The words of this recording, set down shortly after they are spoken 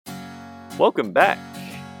Welcome back,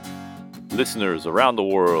 listeners around the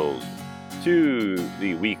world, to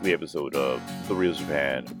the weekly episode of the Real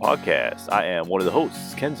Japan podcast. I am one of the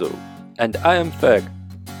hosts, Kenzo. And I am Ferg.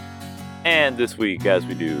 And this week, as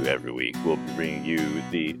we do every week, we'll be bringing you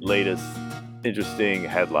the latest interesting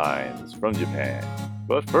headlines from Japan.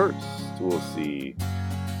 But first, we'll see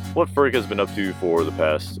what Ferg has been up to for the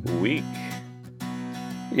past week.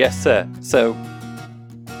 Yes, sir. So,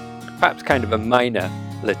 perhaps kind of a minor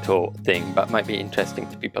little thing, but might be interesting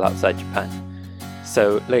to people outside Japan.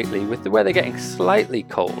 So, lately, with the weather getting slightly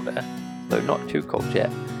colder, though not too cold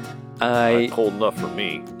yet, Not cold enough for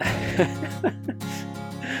me.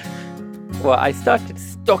 Well, I started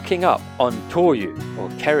stocking up on toyu, or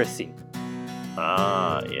kerosene,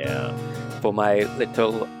 Ah, yeah. for my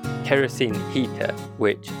little kerosene heater,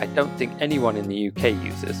 which I don't think anyone in the UK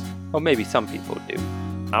uses, or maybe some people do.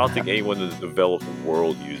 I don't think anyone in the developed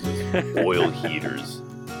world uses oil heaters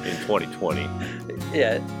in 2020.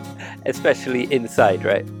 Yeah, especially inside,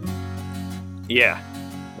 right? Yeah,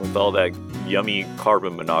 with all that yummy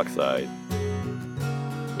carbon monoxide.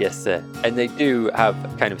 Yes, sir. And they do have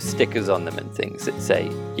kind of stickers on them and things that say,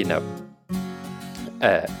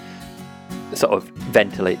 sort of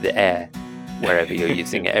ventilate the air wherever you're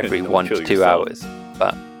using it every Don't 1 to kill 2 yourself. hours.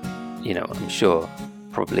 But, I'm sure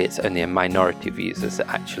probably it's only a minority of users that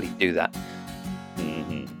actually do that.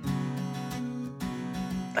 Mm-hmm.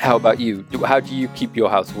 How about you? How do you keep your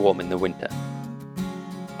house warm in the winter?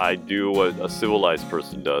 I do what a civilized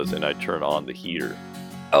person does, and I turn on the heater.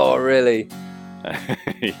 Oh, really?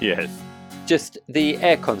 Yes. Just the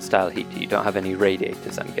aircon style heater. You don't have any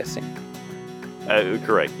radiators, I'm guessing.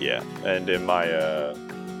 Correct, yeah. And in my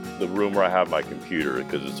the room where I have my computer,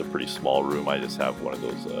 because it's a pretty small room, I just have one of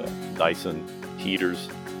those Dyson heaters.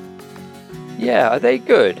 Yeah, are they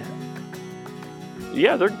good?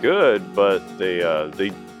 Yeah, they're good, but they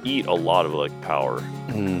eat a lot of power,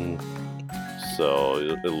 so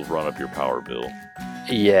it'll run up your power bill.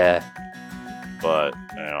 Yeah. But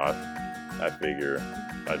I figure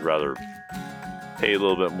I'd rather pay a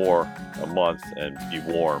little bit more a month and be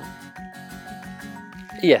warm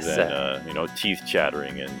Yes, than sir. teeth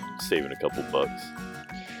chattering and saving a couple bucks.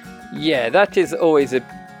 Yeah, that is always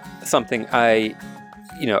something I,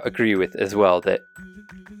 agree with as well. That,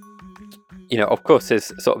 of course,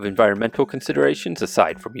 there's sort of environmental considerations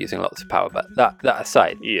aside from using lots of power. But that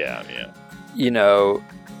aside, Yeah.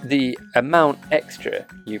 the amount extra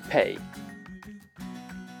you pay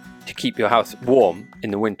to keep your house warm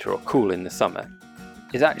in the winter or cool in the summer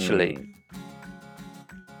is actually,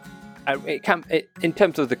 in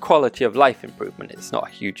terms of the quality of life improvement, it's not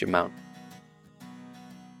a huge amount.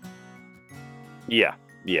 Yeah.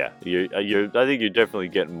 I think you're definitely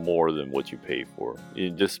getting more than what you pay for,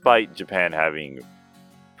 despite Japan having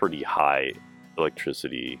pretty high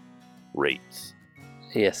electricity rates.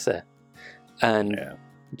 Yes, sir. And Yeah.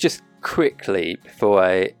 just quickly, before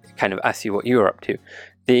I kind of ask you what you're up to,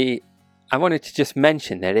 I wanted to just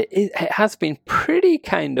mention that it has been pretty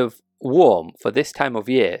kind of warm for this time of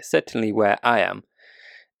year, certainly where I am.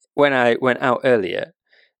 When I went out earlier,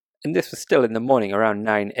 and this was still in the morning, around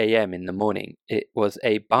 9 a.m. in the morning, it was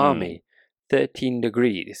a balmy 13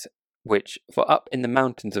 degrees, which for up in the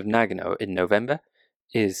mountains of Nagano in November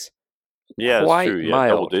is Yeah, quite it's true. Yeah, mild.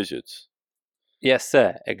 double digits. Yes,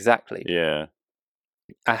 sir, exactly. Yeah.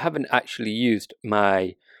 I haven't actually used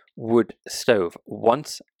my wood stove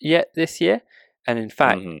once yet this year, and in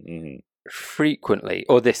fact, frequently,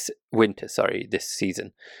 or this winter, sorry, this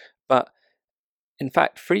season, but in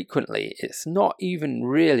fact, frequently, it's not even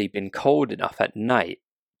really been cold enough at night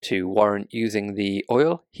to warrant using the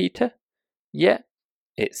oil heater yet.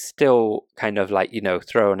 It's still kind of like,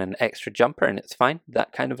 throw in an extra jumper and it's fine,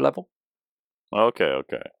 that kind of level, Okay.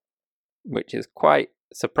 which is quite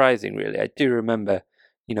surprising, really. I do remember,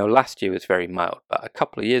 last year was very mild, but a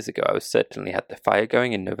couple of years ago, I certainly had the fire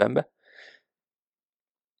going in November.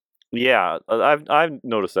 Yeah, I've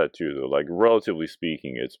noticed that too, though. Relatively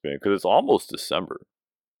speaking, it's been, because it's almost December,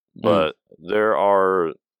 but there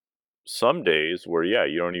are some days where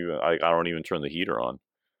you don't even I don't even turn the heater on.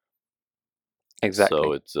 Exactly.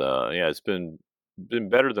 So it's it's been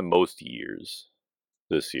better than most years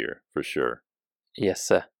this year for sure. Yes,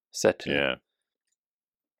 sir. Certainly. Yeah.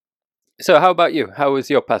 So how about you? How was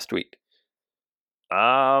your past week?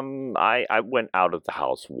 I went out of the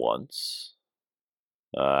house once.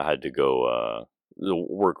 I had to go the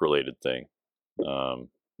work related thing. And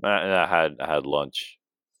I had lunch,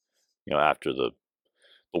 after the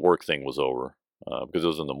work thing was over, because it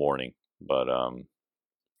was in the morning. But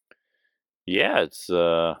yeah, it's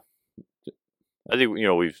I think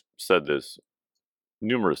we've said this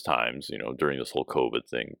numerous times, during this whole COVID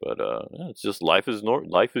thing. But it's just life is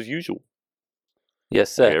usual.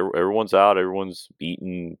 Yes, sir. Like, everyone's out, everyone's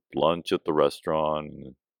eating lunch at the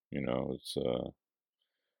restaurant. It's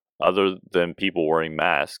other than people wearing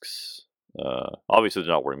masks. Obviously,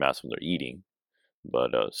 they're not wearing masks when they're eating.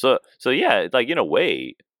 But so yeah, like in a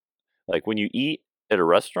way, like when you eat at a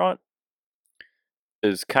restaurant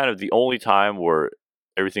is kind of the only time where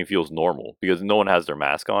everything feels normal because no one has their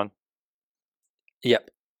mask on. Yep.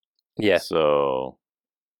 Yeah. So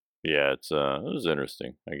yeah, it was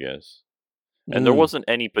interesting, I guess. And there wasn't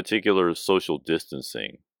any particular social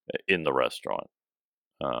distancing in the restaurant.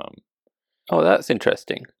 Oh, that's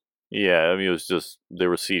interesting. Yeah, I mean, it was just they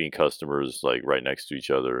were seating customers like right next to each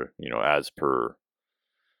other, as per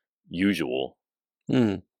usual.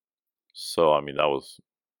 So, I mean, that was,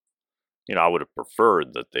 I would have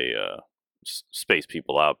preferred that they space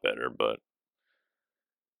people out better, but,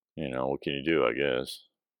 what can you do, I guess?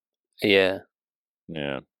 Yeah.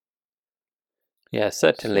 Yeah. Yeah,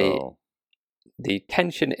 certainly So, the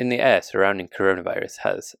tension in the air surrounding coronavirus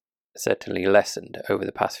has certainly lessened over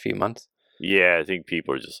the past few months. yeah, I think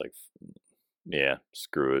people are just like, yeah,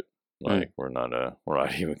 screw it. Like, we're not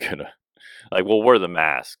even gonna, like, we'll wear the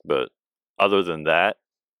mask, but other than that,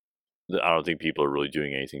 I don't think people are really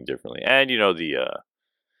doing anything differently. And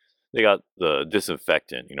they got the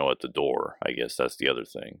disinfectant, at the door. I guess that's the other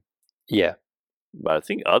thing. Yeah. But I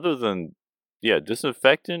think other than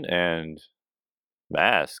disinfectant and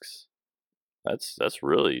masks, that's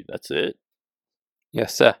it.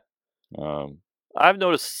 Yes, sir. I've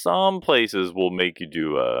noticed some places will make you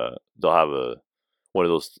do they'll have one of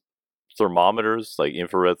those thermometers, like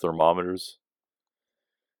infrared thermometers.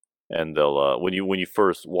 And they'll when you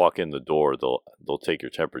first walk in the door, they'll take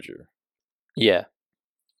your temperature. Yeah.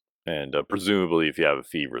 And presumably, if you have a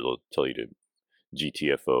fever, they'll tell you to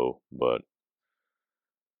GTFO. But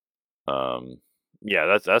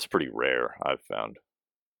yeah, that's pretty rare, I've found.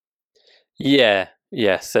 Yeah.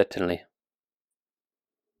 Yeah. Certainly.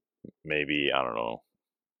 Maybe, I don't know,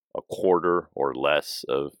 a quarter or less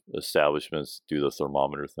of establishments do the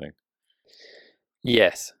thermometer thing.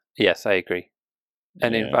 Yes. Yes, I agree.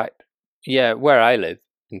 And in fact, yeah, where I live,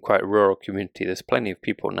 in quite a rural community, there's plenty of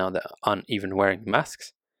people now that aren't even wearing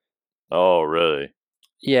masks. Oh, really?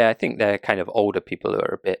 Yeah, I think they're kind of older people who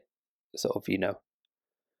are a bit sort of,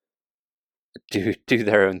 do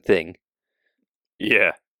their own thing.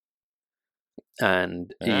 Yeah.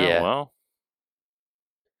 And well,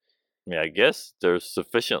 I guess they're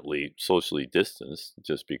sufficiently socially distanced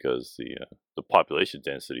just because the population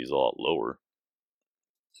density is a lot lower.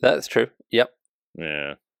 That's true. Yep.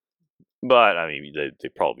 Yeah. But, I mean, they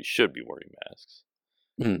probably should be wearing masks.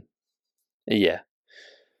 Yeah.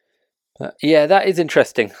 Yeah, that is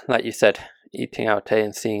interesting, like you said, eating out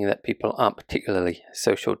and seeing that people aren't particularly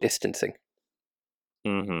social distancing.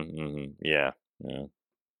 Yeah.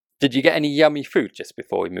 Did you get any yummy food just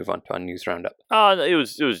before we move on to our news roundup? It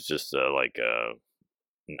was just like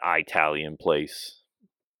an Italian place.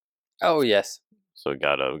 Oh, yes. So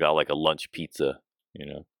got like a lunch pizza,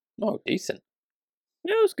 Oh, decent.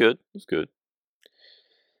 Yeah, it was good. It was good.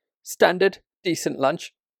 Standard, decent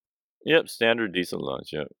lunch. Yep, standard decent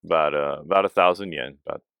lunch. Yep, about 1,000 yen,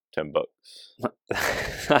 about $10.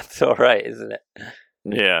 That's all right, isn't it?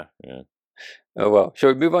 Yeah. Oh well. Shall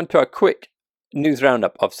we move on to our quick news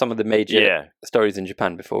roundup of some of the major stories in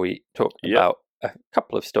Japan before we talk about a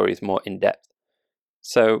couple of stories more in depth?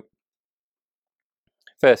 So,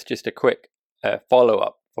 first, just a quick follow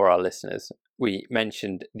up for our listeners. We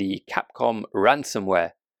mentioned the Capcom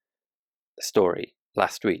ransomware story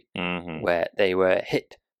last week, where they were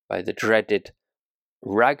hit by the dreaded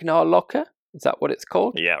Ragnar Locker. Is that what it's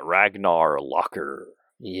called? Yeah, Ragnar Locker.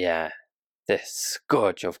 Yeah, the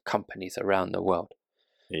scourge of companies around the world.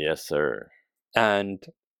 Yes, sir. And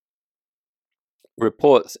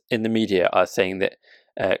reports in the media are saying that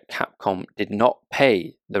Capcom did not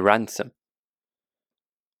pay the ransom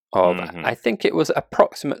of, I think it was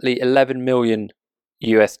approximately $11 million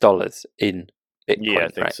in Bitcoin. Yeah, I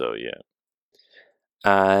think right? so, yeah.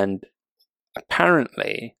 And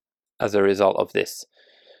apparently, as a result of this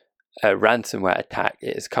ransomware attack,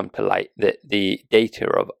 it has come to light that the data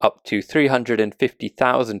of up to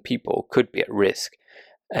 350,000 people could be at risk.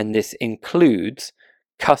 And this includes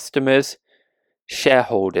customers,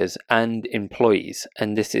 shareholders, and employees.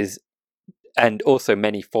 And also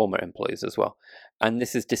many former employees as well. And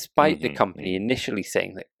this is despite the company initially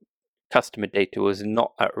saying that customer data was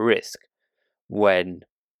not at risk when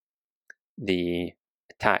the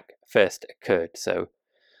attack first occurred. So,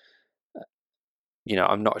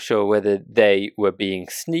 I'm not sure whether they were being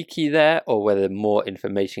sneaky there or whether more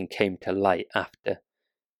information came to light after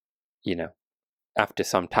after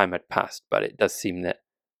some time had passed. But it does seem that,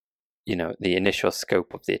 the initial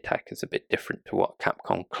scope of the attack is a bit different to what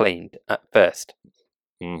Capcom claimed at first.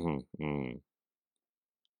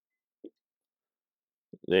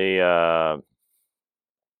 They, I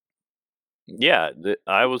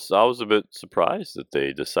was a bit surprised that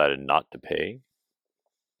they decided not to pay.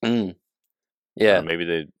 Yeah,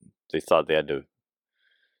 maybe they thought they had to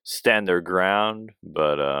stand their ground,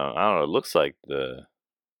 but I don't know. It looks like the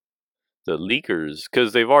leakers,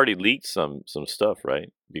 because they've already leaked some stuff,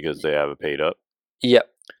 right? Because they haven't paid up. Yep.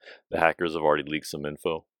 The hackers have already leaked some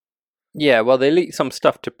info. Yeah, well, they leaked some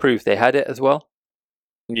stuff to prove they had it as well.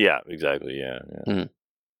 Yeah, exactly. Yeah.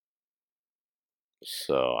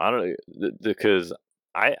 So I don't know, because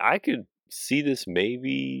I could see this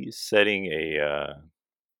maybe setting a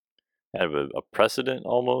kind of a precedent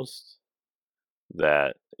almost,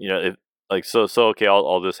 that if okay,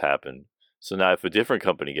 all this happened. So now if a different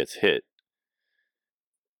company gets hit,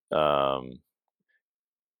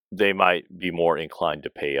 they might be more inclined to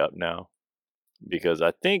pay up now, because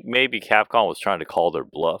I think maybe Capcom was trying to call their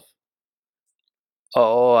bluff.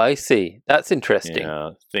 Oh, I see. That's interesting.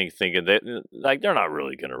 Yeah, thinking that they're not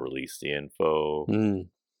really going to release the info,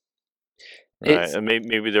 right? And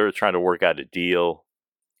maybe they were trying to work out a deal.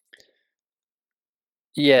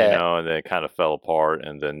 Yeah, and then it kind of fell apart,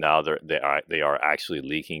 and then now they are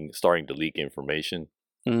actually starting to leak information.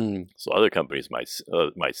 So other companies might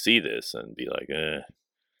see this and be like,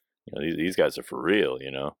 these guys are for real,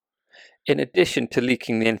 In addition to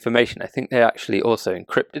leaking the information, I think they actually also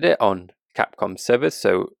encrypted it on Capcom's servers,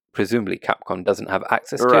 so presumably Capcom doesn't have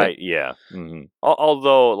access to it. Right, yeah.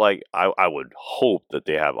 Although, I would hope that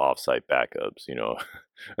they have offsite backups,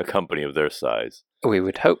 a company of their size. We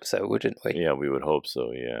would hope so, wouldn't we? Yeah, we would hope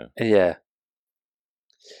so, yeah. Yeah.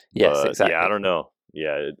 Yes, exactly. Yeah, I don't know.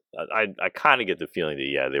 Yeah, I kind of get the feeling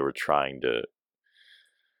that, they were trying to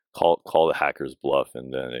call the hackers bluff,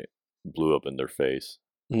 and then it blew up in their face.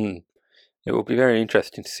 It will be very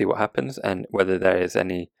interesting to see what happens and whether there is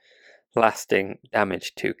any lasting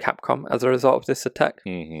damage to Capcom as a result of this attack.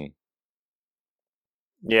 Yeah,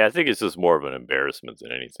 I think it's just more of an embarrassment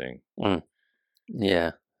than anything.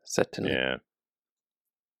 Yeah, certainly. Yeah.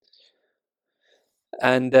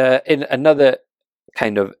 And in another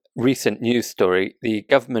kind of recent news story, the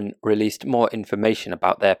government released more information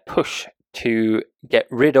about their push to get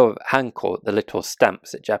rid of Hanko, the little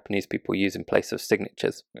stamps that Japanese people use in place of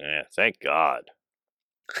signatures. Yeah, thank God.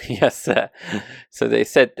 Yes, so they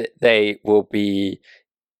said that they will be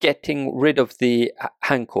getting rid of the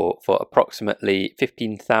Hanko for approximately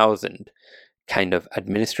 15,000 kind of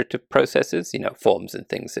administrative processes, forms and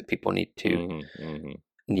things that people need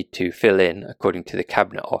to fill in according to the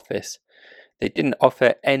Cabinet Office. They didn't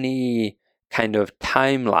offer any kind of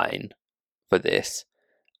timeline for this,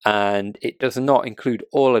 and it does not include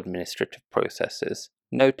all administrative processes.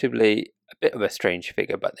 Notably, a bit of a strange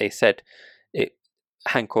figure, but they said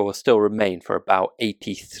Hanko will still remain for about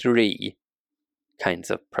 83 kinds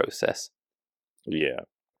of process. Yeah.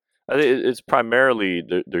 I think it's primarily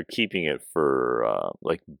they're keeping it for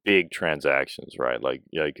big transactions, right? One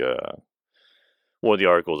of the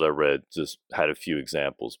articles I read just had a few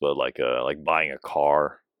examples, but like buying a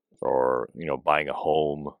car, or buying a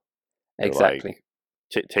home, exactly,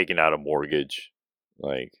 taking out a mortgage,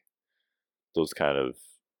 like those kind of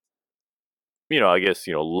I guess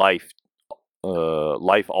life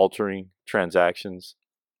altering transactions.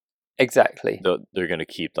 Exactly. They're going to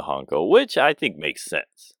keep the Hanko, which I think makes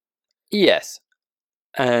sense. Yes.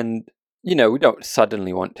 And, we don't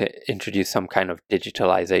suddenly want to introduce some kind of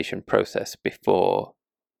digitalization process before,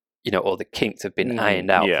 all the kinks have been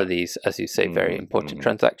ironed out for these, as you say, very important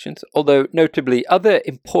transactions. Although, notably, other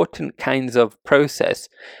important kinds of process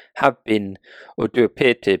have been, or do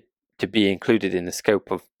appear to be included in the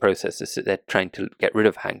scope of processes that they're trying to get rid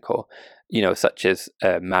of Hanko, such as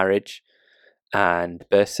marriage and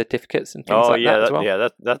birth certificates and things that as well. Yeah,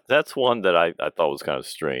 that's one that I thought was kind of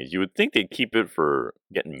strange. You would think they'd keep it for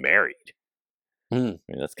getting married. I mean,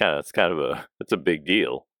 that's a big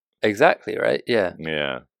deal. Exactly, right? Yeah.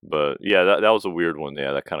 Yeah, but yeah, that was a weird one.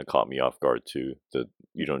 Yeah, that kind of caught me off guard too. That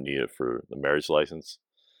you don't need it for the marriage license.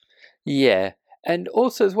 Yeah. And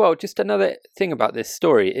also as well, just another thing about this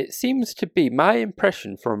story, it seems to be, my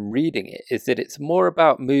impression from reading it is that it's more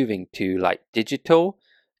about moving to digital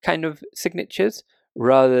kind of signatures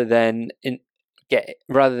rather than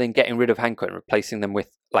getting rid of Hanko and replacing them with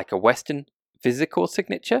a Western physical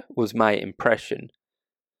signature, was my impression.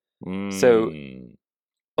 So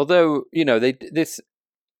although this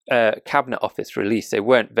Cabinet Office release, they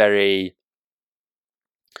weren't very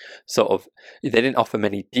sort of, they didn't offer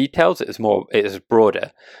many details. It was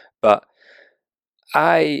broader, but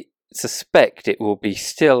I suspect it will be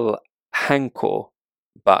still Hankor,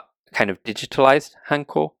 but kind of digitalized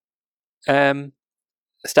Hankor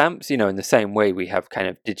stamps. In the same way we have kind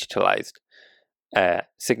of digitalized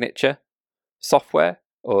signature software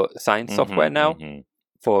or signed software now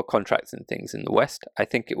for contracts and things in the West. I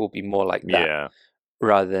think it will be more like that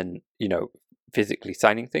rather than, physically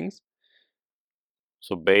signing things.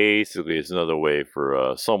 So basically, it's another way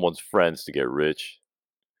for someone's friends to get rich.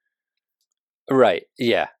 Right.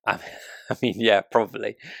 Yeah. I mean, yeah,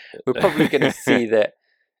 probably. We're probably going to see that,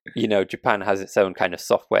 Japan has its own kind of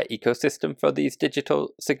software ecosystem for these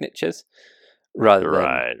digital signatures rather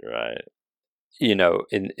than, right.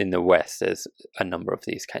 In the West, there's a number of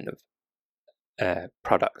these kind of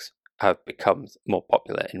products have become more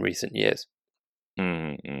popular in recent years.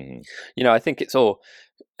 I think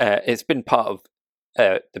it's been part of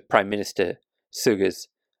the Prime Minister Suga's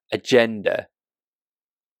agenda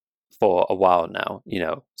for a while now,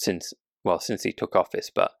 since he took office,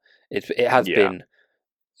 but it has been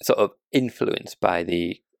sort of influenced by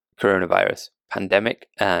the coronavirus pandemic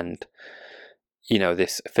and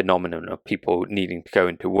this phenomenon of people needing to go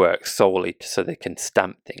into work solely so they can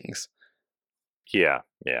stamp things. Yeah.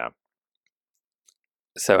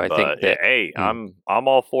 So I think that I'm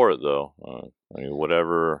all for it though. I mean,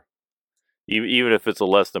 whatever, even if it's a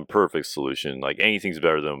less than perfect solution, like anything's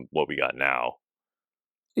better than what we got now.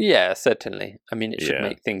 Yeah, certainly. I mean, it should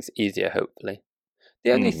make things easier, hopefully.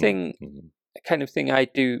 The only kind of thing I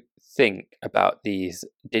do think about these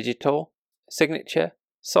digital signature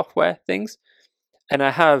software things, and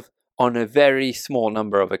I have on a very small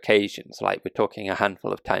number of occasions, like we're talking a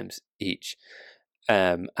handful of times each,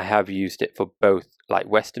 I have used it for both like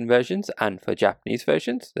Western versions and for Japanese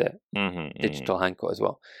versions, the digital Hankor as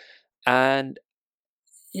well. And,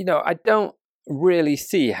 I don't really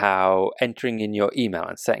see how entering in your email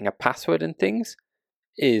and setting a password and things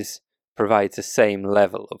provides the same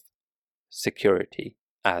level of security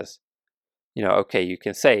as, okay, you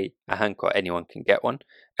can say a Hankor, anyone can get one,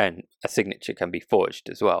 and a signature can be forged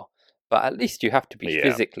as well. But at least you have to be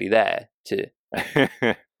physically there to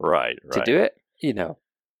right to do it,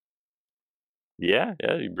 Yeah,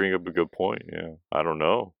 you bring up a good point. Yeah, I don't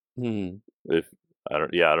know if I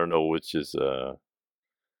don't know which is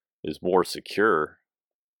more secure.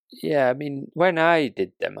 Yeah, I mean, when I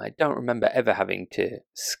did them, I don't remember ever having to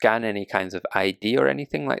scan any kinds of ID or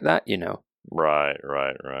anything like that. Right.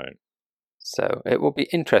 So it will be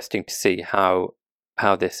interesting to see how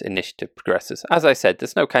this initiative progresses. As I said,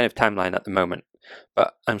 there's no kind of timeline at the moment,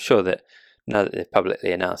 but I'm sure that now that they've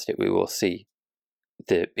publicly announced it, we will see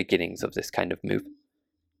the beginnings of this kind of move.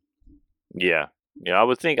 Yeah, I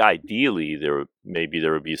would think ideally there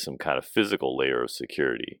would be some kind of physical layer of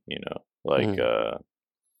security. Like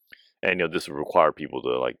and this would require people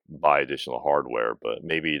to like buy additional hardware, but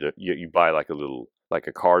maybe you buy like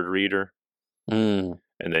a card reader. And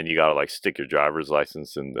then you gotta like stick your driver's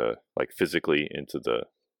license in physically into the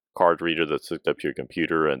card reader that's hooked up to your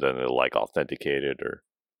computer, and then it'll like authenticate it. Or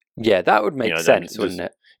that would make sense, wouldn't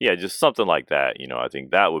it? Yeah, just something like that. I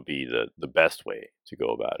think that would be the best way to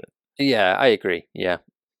go about it. Yeah, I agree. Yeah,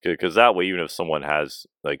 because that way, even if someone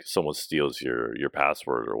steals your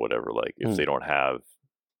password or whatever, like if they don't have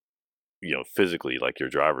physically like your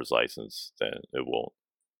driver's license, then it won't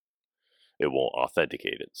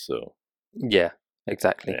authenticate it. So yeah.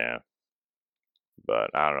 Exactly. Yeah,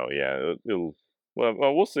 but I don't know. Yeah,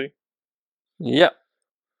 well, we'll see. Yeah,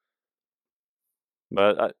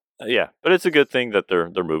 but but it's a good thing that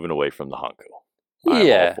they're moving away from the Hanko.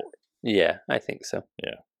 Yeah, I think so.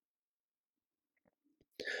 Yeah,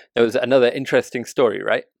 there was another interesting story,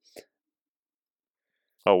 right?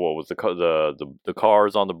 Oh, what was the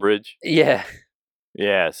cars on the bridge? Yeah.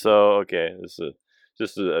 So okay, this is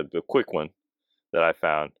just a quick one that I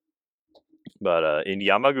found. But in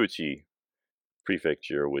Yamaguchi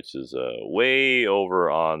Prefecture, which is way over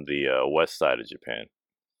on the west side of Japan,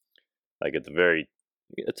 like at the very,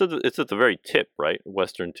 it's at the very tip, right?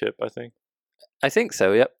 Western tip, I think. I think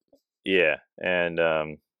so. Yep. Yeah, and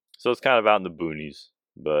so it's kind of out in the boonies,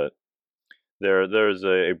 but there's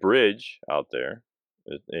a bridge out there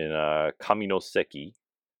in Kaminoseki,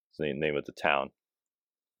 it's the name of the town,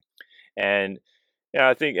 and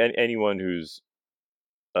I think anyone who's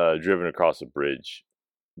driven across a bridge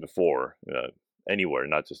before, anywhere,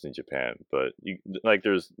 not just in Japan, but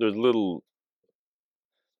there's little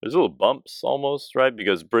bumps almost, right?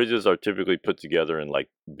 Because bridges are typically put together in like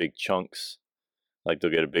big chunks. Like they'll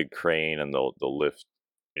get a big crane and they'll lift,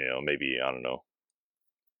 maybe, I don't know,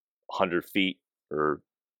 100 feet or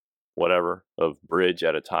whatever of bridge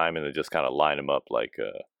at a time, and they just kind of line them up like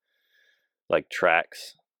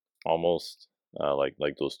tracks, almost like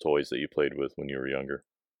those toys that you played with when you were younger.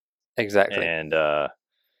 Exactly. And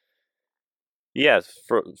yes,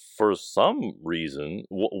 for some reason,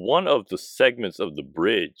 one of the segments of the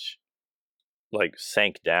bridge like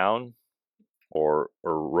sank down or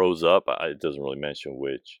rose up. It doesn't really mention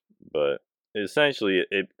which, but essentially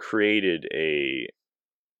it created a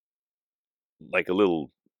like a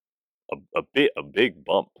little a big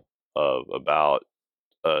bump of about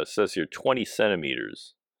it says here 20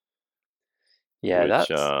 centimeters. Yeah, Which that's.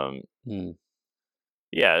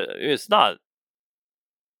 yeah, it's not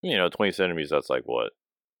 20 centimeters. That's like what,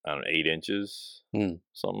 I don't know, 8 inches,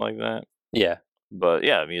 something like that. Yeah. But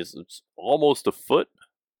yeah, I mean it's almost a foot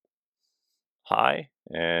high,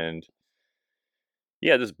 and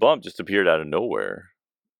yeah, this bump just appeared out of nowhere,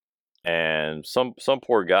 and some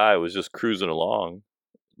poor guy was just cruising along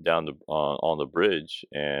down the on the bridge,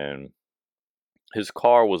 and his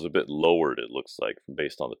car was a bit lowered. It looks like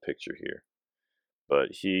based on the picture here, but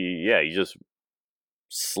he just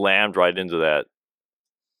slammed right into that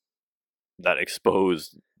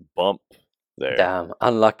exposed bump there. Damn,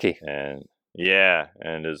 unlucky. And yeah,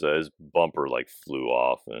 and his bumper like flew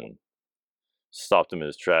off and stopped him in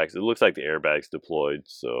his tracks. It looks like the airbags deployed.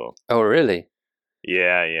 So. Oh, really?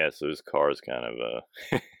 Yeah. So his car is kind of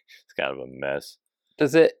it's kind of a mess.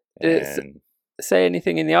 Does it say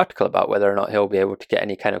anything in the article about whether or not he'll be able to get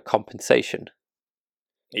any kind of compensation?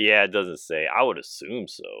 Yeah, it doesn't say. I would assume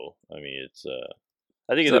so. I mean, it's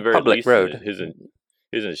I think It's at the very public least road. his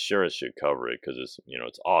insurance should cover it because it's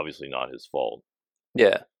it's obviously not his fault.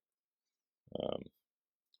 Yeah.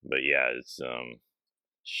 But yeah, it's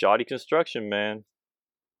shoddy construction, man.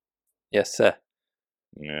 Yes, sir.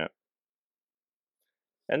 Yeah.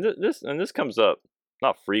 And this comes up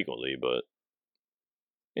not frequently, but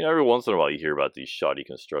every once in a while you hear about these shoddy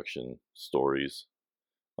construction stories,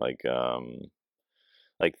 like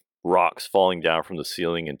rocks falling down from the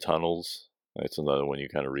ceiling in tunnels. That's another one you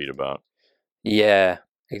kind of read about. Yeah,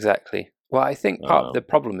 exactly. Well, I think part of the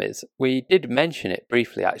problem is we did mention it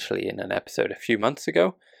briefly actually in an episode a few months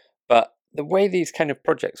ago, but the way these kind of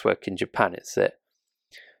projects work in Japan is that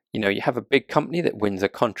you have a big company that wins a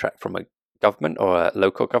contract from a government or a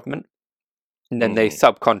local government, and then they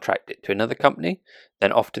subcontract it to another company.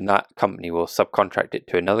 Then often that company will subcontract it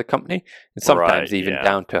to another company, and sometimes even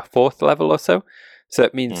down to a fourth level or so. So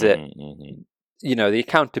it means that the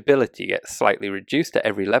accountability gets slightly reduced at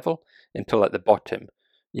every level until at the bottom,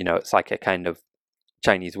 it's like a kind of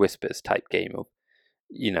Chinese whispers type game of,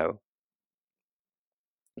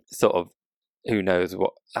 sort of who knows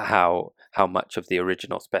how much of the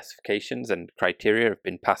original specifications and criteria have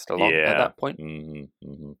been passed along at that point.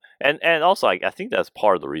 And also I think that's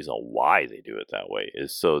part of the reason why they do it that way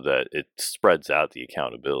is so that it spreads out the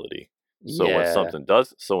accountability. So when something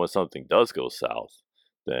does go south,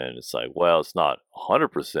 then it's like, well, it's not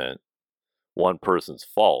 100% one person's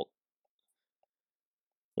fault,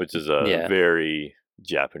 which is a very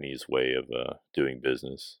Japanese way of doing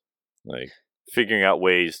business, like figuring out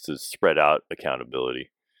ways to spread out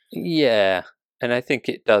accountability. Yeah, and I think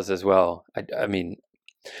it does as well. I mean,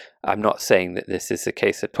 I'm not saying that this is the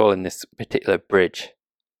case at all in this particular bridge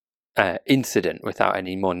incident without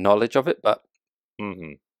any more knowledge of it, but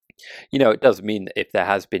it does mean that if there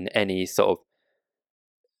has been any sort of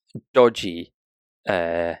dodgy,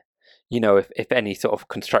 if any sort of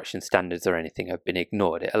construction standards or anything have been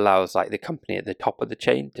ignored, it allows like the company at the top of the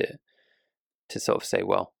chain to sort of say,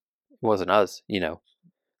 well, it wasn't us.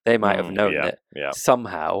 They might have known that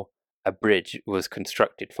somehow a bridge was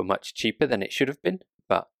constructed for much cheaper than it should have been,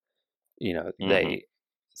 but they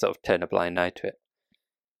sort of turn a blind eye to it.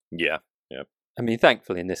 Yeah. I mean,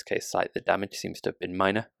 thankfully in this case, like the damage seems to have been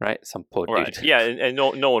minor, right? Some poor dude. Yeah, and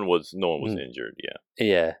no one was injured.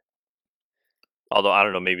 Yeah. Although I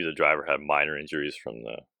don't know, maybe the driver had minor injuries from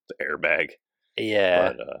the airbag.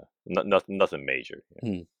 Yeah. But nothing major.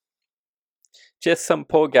 Just some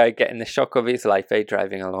poor guy getting the shock of his life,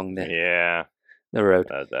 driving along the road.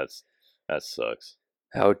 That sucks.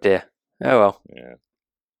 Oh dear. Oh well. Yeah.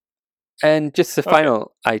 And just the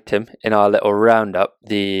final item in our little roundup,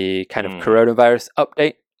 the kind of coronavirus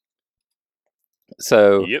update.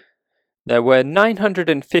 So there were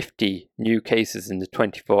 950 new cases in the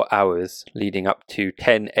 24 hours leading up to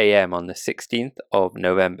 10 a.m. on the 16th of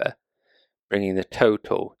November, bringing the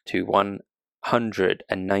total to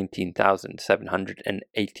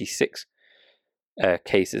 119,786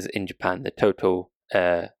 cases in Japan, the total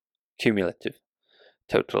cumulative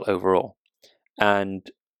total overall.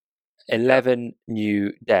 And 11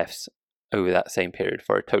 new deaths over that same period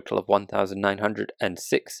for a total of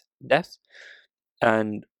 1,906 deaths.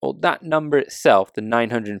 And that number itself, the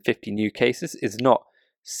 950 new cases, is not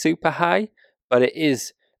super high, but it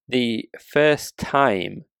is the first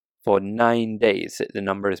time for 9 days that the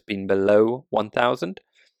number has been below 1,000.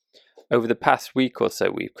 Over the past week or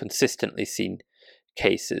so, we've consistently seen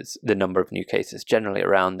cases, the number of new cases, generally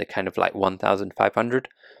around the kind of like 1,500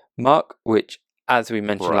 mark, which, as we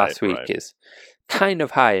mentioned last week, is kind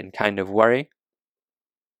of high and kind of worrying.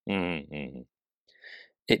 Mm-hmm.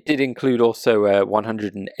 It did include also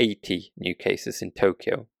 180 new cases in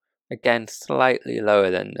Tokyo. Again, slightly lower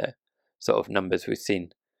than the sort of numbers we've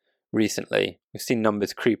seen recently. We've seen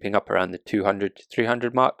numbers creeping up around the 200 to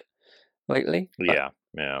 300 mark lately. Yeah.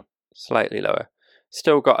 Slightly lower.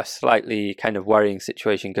 Still got a slightly kind of worrying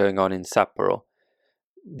situation going on in Sapporo.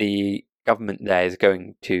 The government there is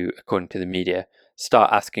going to, according to the media,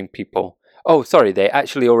 start asking people. Oh, sorry, they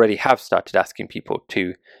actually already have started asking people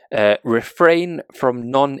to refrain from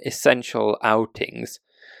non-essential outings.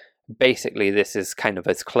 Basically, this is kind of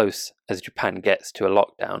as close as Japan gets to a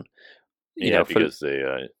lockdown. Because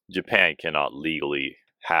Japan cannot legally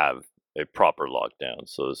have a proper lockdown,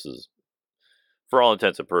 so this is, for all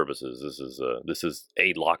intents and purposes, this is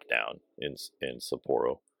a lockdown in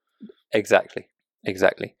Sapporo. Exactly.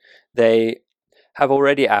 They have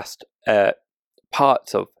already asked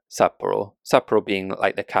parts of Sapporo being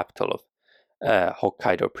like the capital of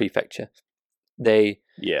Hokkaido Prefecture. They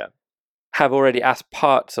have already asked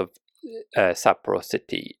parts of Sapporo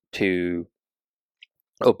City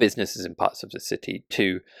or businesses in parts of the city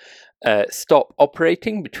to stop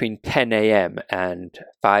operating between 10 a.m. and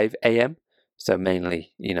 5 a.m. So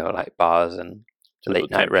mainly, like bars and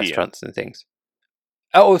late night restaurants and things.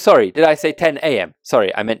 Oh, sorry. Did I say 10 a.m.?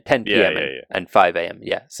 Sorry, I meant 10 p.m. And 5 a.m.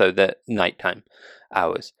 Yeah, so the nighttime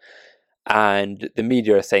hours. And the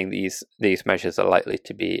media are saying these measures are likely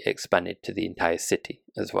to be expanded to the entire city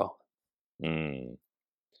as well.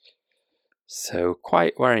 So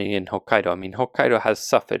quite worrying in Hokkaido. I mean, Hokkaido has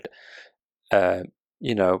suffered,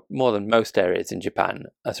 more than most areas in Japan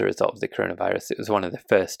as a result of the coronavirus. It was one of the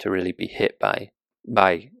first to really be hit by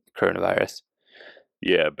coronavirus.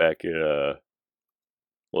 Yeah, back in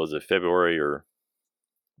was it February or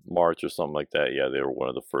March or something like that? Yeah, they were one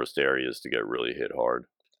of the first areas to get really hit hard.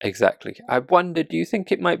 Exactly. I wonder, do you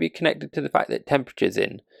think it might be connected to the fact that temperatures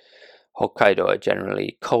in Hokkaido are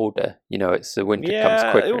generally colder? It's the winter comes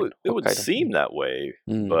quicker. It would seem that way,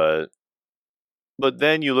 but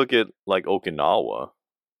then you look at like Okinawa,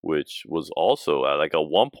 which was also like at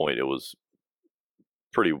one point it was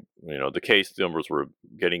pretty. The case numbers were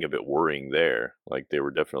getting a bit worrying there. Like they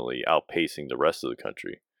were definitely outpacing the rest of the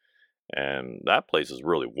country, and that place is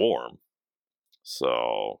really warm.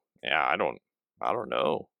 So yeah, I don't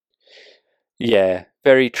know. Yeah,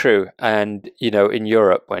 very true. And in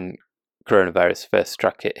Europe, when coronavirus first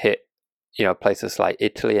struck, it hit places like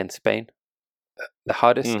Italy and Spain the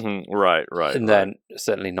hardest. Right. And then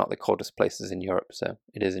certainly not the coldest places in Europe. So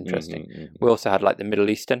it is interesting. We also had like the Middle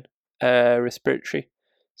Eastern respiratory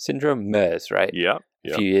syndrome, MERS, right? Yeah.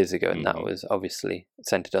 A few years ago, and that was obviously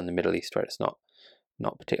centered on the Middle East, where it's not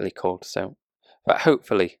particularly cold. So, but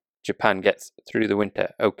hopefully Japan gets through the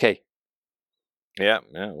winter okay. Yeah.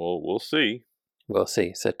 Well, we'll see. We'll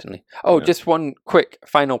see, certainly. Oh, just one quick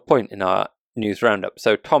final point in our news roundup.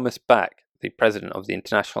 So Thomas Bach, the president of the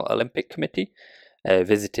International Olympic Committee,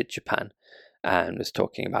 visited Japan and was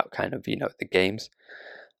talking about kind of, the games.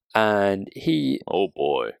 And he... Oh,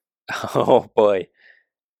 boy.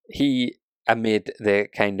 He, amid the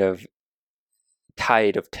kind of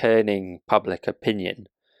tide of turning public opinion,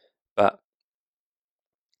 but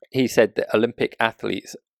he said that Olympic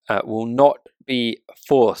athletes will not be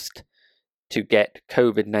forced to get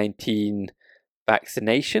COVID-19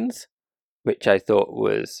 vaccinations, which I thought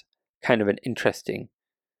was kind of an interesting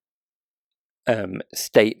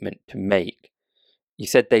statement to make. He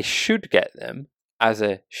said they should get them as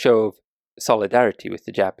a show of solidarity with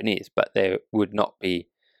the Japanese, but they would not be,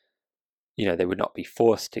 they would not be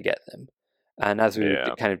forced to get them. And as we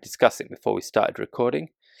were kind of discussing before we started recording,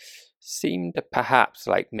 seemed perhaps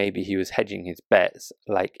like maybe he was hedging his bets,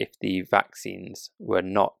 like if the vaccines were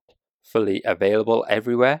not fully available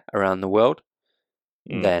everywhere around the world,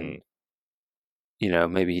 then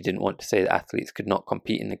maybe he didn't want to say that athletes could not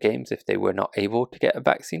compete in the games if they were not able to get a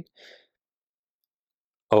vaccine.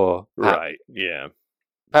 Or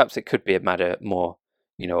perhaps it could be a matter more,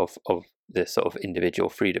 of the sort of individual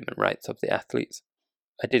freedom and rights of the athletes.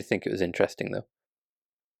 I did think it was interesting, though.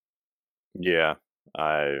 Yeah,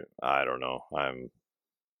 I don't know.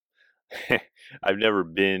 I've never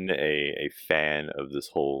been a fan of this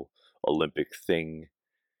whole Olympic thing,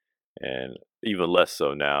 and even less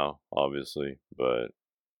so now, obviously. But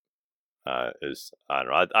is, I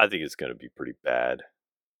don't know. I think it's going to be pretty bad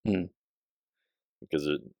because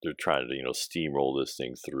they're trying to steamroll this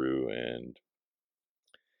thing through, and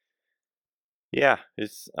yeah,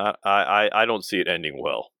 it's I don't see it ending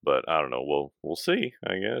well, but I don't know. We'll see.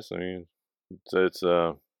 I guess. I mean, it's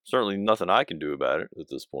certainly nothing I can do about it at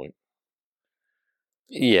this point.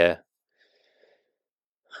 Yeah.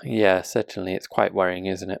 Yeah, certainly. It's quite worrying,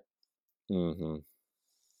 isn't it? Mm-hmm.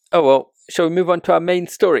 Oh, well, shall we move on to our main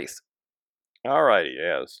stories? Alrighty,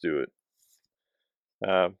 yeah, let's do it.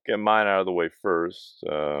 Get mine out of the way first.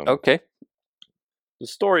 Okay. The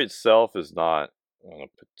story itself is not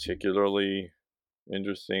particularly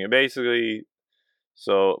interesting. Basically,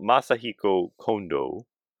 so Masahiko Kondo,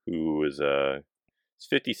 who is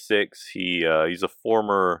 56, he's a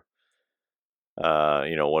former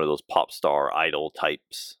one of those pop star idol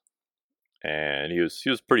types, and he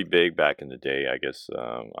was pretty big back in the day. I guess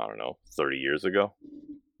I don't know, 30 years ago,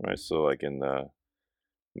 right? So like in the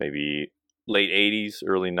maybe late 80s,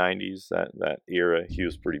 early 90s, that era, he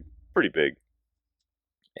was pretty big.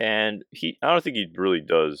 And I don't think he really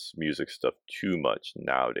does music stuff too much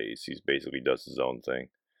nowadays. He's basically does his own thing.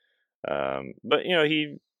 But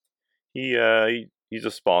he's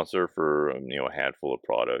a sponsor for a handful of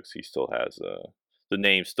products. He still has the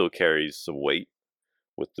name still carries some weight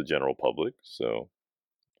with the general public. So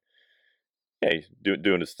yeah, he's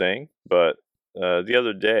doing his thing. But the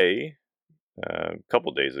other day, a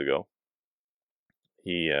couple days ago,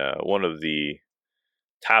 he one of the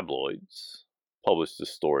tabloids published a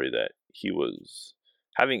story that he was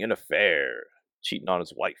having an affair, cheating on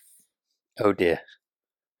his wife. Oh dear.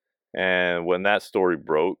 And when that story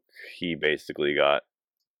broke, he basically got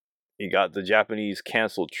the Japanese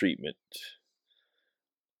cancel treatment.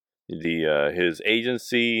 His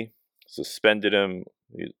agency suspended him.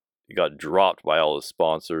 He got dropped by all his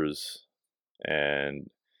sponsors, and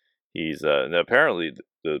he's apparently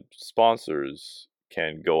the sponsors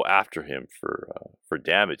can go after him for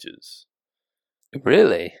damages.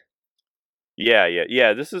 Really?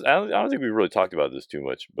 Yeah. This is I don't think we really talked about this too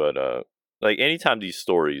much, but like anytime these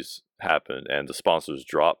stories happen and the sponsors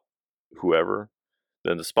drop whoever,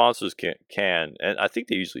 then the sponsors can and I think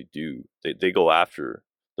they usually do. They go after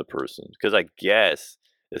the person because I guess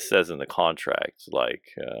it says in the contract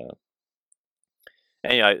like and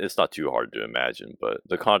it's not too hard to imagine, but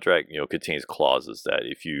the contract contains clauses that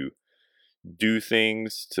if you do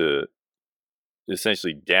things to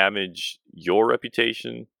essentially damage your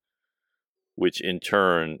reputation, which in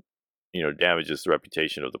turn damages the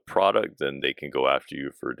reputation of the product, then they can go after you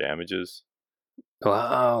for damages.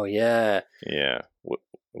 Wow, yeah. Yeah,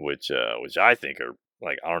 which I think are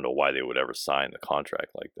like, I don't know why they would ever sign the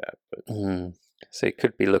contract like that, but so you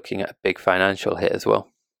could be looking at a big financial hit as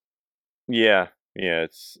well. Yeah,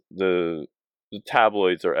 it's the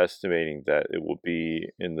tabloids are estimating that it will be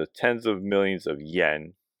in the tens of millions of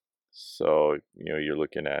yen. So you're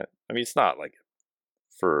looking at, I mean, it's not like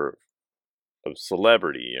for a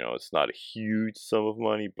celebrity, it's not a huge sum of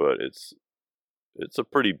money, but it's a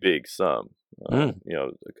pretty big sum. A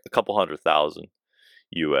couple $100,000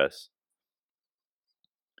 US.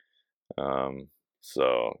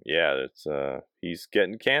 So yeah, it's he's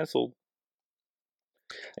getting canceled.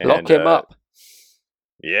 Lock him up.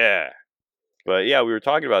 Yeah, but yeah, we were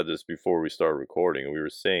talking about this before we started recording, and we were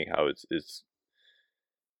saying how it's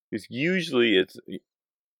usually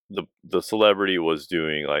the celebrity was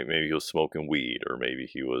doing, like, maybe he was smoking weed, or maybe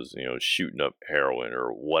he was shooting up heroin or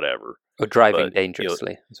whatever, or driving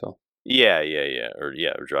dangerously as well. Yeah, or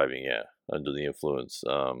driving under the influence,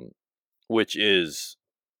 which is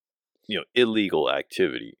illegal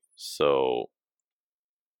activity. So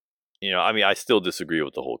I mean, I still disagree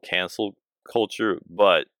with the whole cancel culture,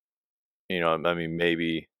 but I mean,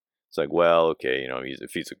 maybe it's like, well, okay,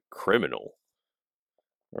 if he's a criminal,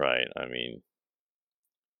 right? I mean,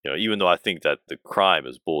 even though I think that the crime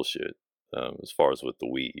is bullshit, as far as with the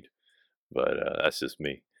weed, but that's just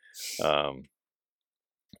me. But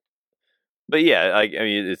yeah, I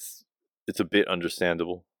mean, it's a bit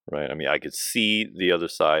understandable, right? I mean, I could see the other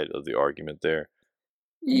side of the argument there.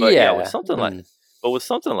 But yeah, with something like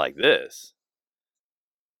this,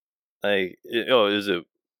 like, is it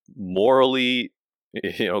morally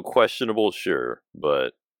questionable? Sure,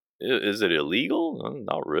 but is it illegal?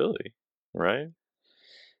 Not really, right?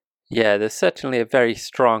 Yeah, there's certainly a very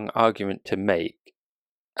strong argument to make,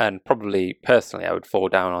 and probably personally I would fall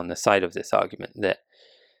down on the side of this argument that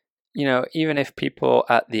even if people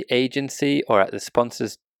at the agency or at the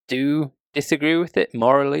sponsors do disagree with it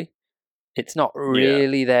morally, it's not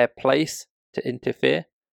really their place to interfere,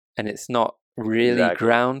 and it's not really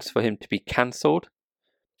grounds for him to be cancelled.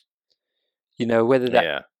 Whether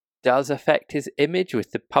that does affect his image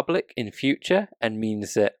with the public in future and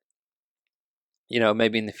means that,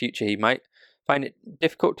 maybe in the future he might find it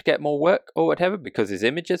difficult to get more work or whatever because his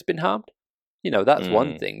image has been harmed. That's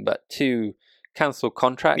one thing, but to cancel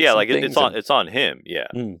contracts, like it's on him, yeah.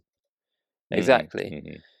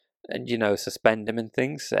 Exactly. And suspend him and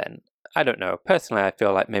things. And I don't know. Personally, I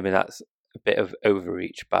feel like maybe that's a bit of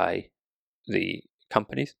overreach by the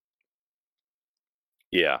companies.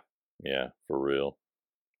 Yeah, for real.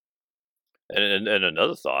 And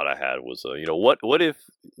another thought I had was, what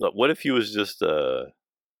if he was just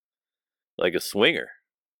like a swinger,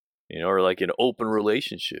 or like an open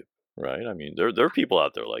relationship, right? I mean, there are people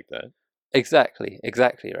out there like that. Exactly,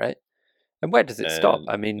 right. And where does it stop?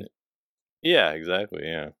 I mean, yeah, exactly,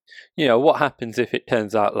 yeah. What happens if it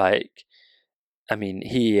turns out like, I mean,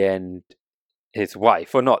 he and his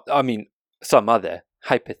wife, or not, I mean, some other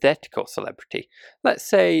hypothetical celebrity. Let's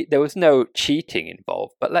say there was no cheating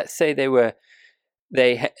involved, but let's say they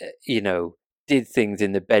did things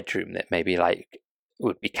in the bedroom that maybe like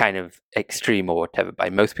would be kind of extreme or whatever by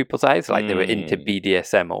most people's eyes, like they were into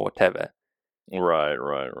BDSM or whatever. Right.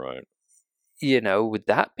 Would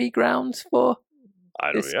that be grounds for?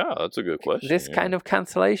 Yeah, that's a good question. This kind of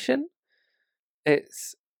cancellation?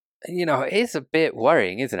 It's, it is a bit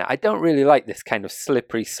worrying, isn't it? I don't really like this kind of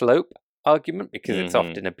slippery slope argument because it's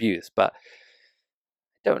often abused, but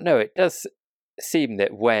I don't know. It does seem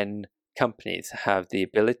that when companies have the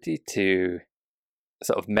ability to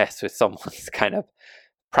sort of mess with someone's kind of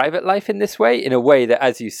private life in this way, in a way that,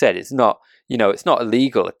 as you said, it's not, it's not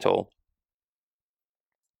illegal at all.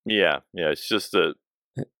 Yeah, it's just that,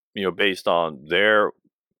 based on their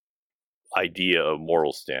idea of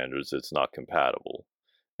moral standards, it's not compatible.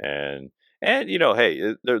 And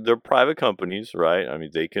hey, they're private companies, right? I mean,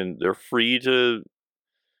 they're free to,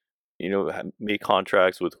 make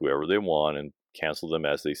contracts with whoever they want and cancel them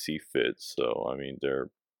as they see fit. So, I mean,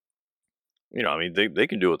 they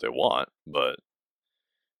can do what they want, but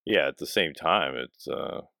yeah, at the same time, it's,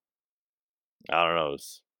 I don't know,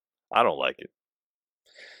 I don't like it.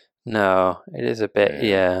 No, it is a bit,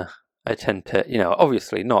 yeah. I tend to,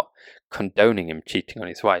 obviously not condoning him cheating on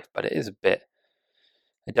his wife, but it is a bit,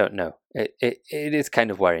 I don't know. It is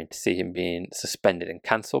kind of worrying to see him being suspended and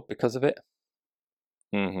cancelled because of it.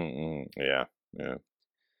 Yeah.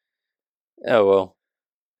 Oh, well,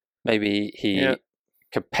 maybe he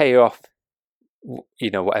could pay off,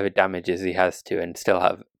 whatever damages he has to and still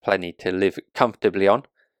have plenty to live comfortably on.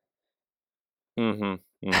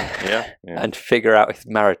 Yeah. And figure out his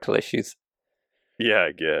marital issues. Yeah,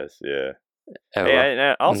 I guess, yeah. Oh,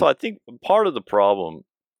 and also, I think part of the problem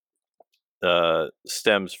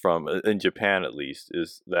stems from, in Japan at least,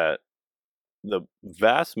 is that the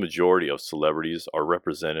vast majority of celebrities are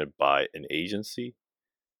represented by an agency.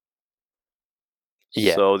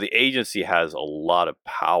 Yeah. So the agency has a lot of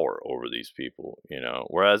power over these people,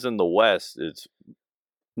 whereas in the West, it's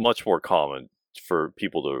much more common for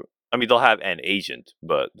people to, I mean, they'll have an agent,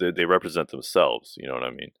 but they represent themselves, you know what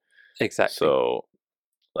I mean? Exactly. So,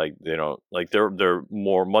 like, they're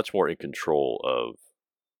much more in control of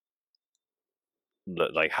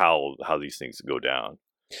how these things go down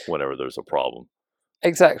whenever there's a problem.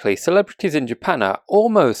 Exactly. Celebrities in Japan are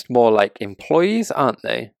almost more like employees, aren't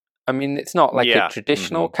they? I mean, it's not like a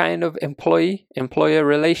traditional kind of employer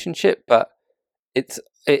relationship, but it's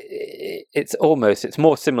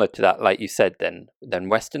more similar to that, like you said, than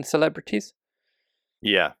Western celebrities.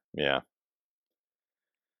 Yeah.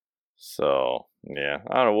 So, yeah,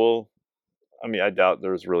 I don't know. Well, I mean, I doubt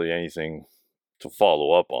there's really anything to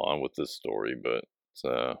follow up on with this story, but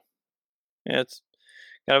it's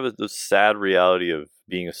kind of the sad reality of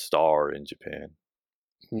being a star in Japan.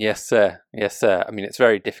 Yes, sir. I mean, it's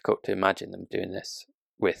very difficult to imagine them doing this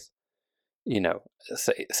with,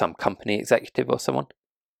 say, some company executive or someone.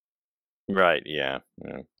 Right. Yeah.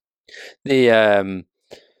 It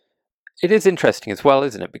is interesting as well,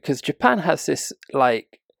 isn't it? Because Japan has this,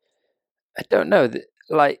 like, I don't know,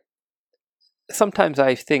 like, sometimes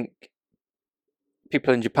I think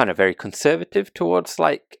people in Japan are very conservative towards,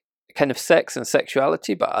 like, kind of sex and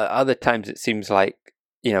sexuality, but other times it seems like,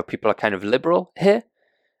 people are kind of liberal here.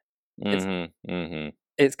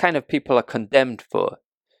 It's kind of, people are condemned for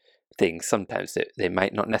things sometimes that they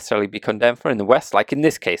might not necessarily be condemned for in the West. Like in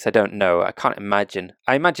this case, I don't know. I can't imagine.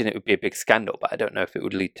 I imagine it would be a big scandal, but I don't know if it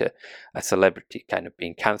would lead to a celebrity kind of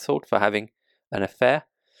being cancelled for having an affair.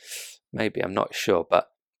 Maybe, I'm not sure, but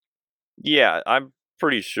yeah, I'm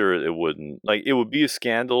pretty sure it wouldn't. Like, it would be a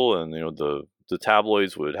scandal, and the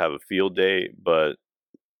tabloids would have a field day, but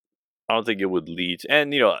I don't think it would lead to,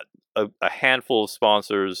 and a handful of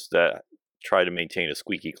sponsors that try to maintain a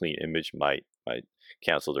squeaky clean image might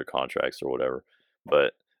cancel their contracts or whatever.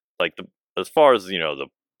 But like as far as the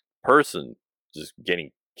person just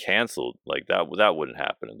getting canceled, like that wouldn't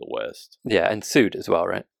happen in the West. Yeah, and sued as well,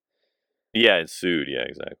 right? Yeah, and sued. Yeah,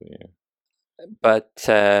 exactly. Yeah. But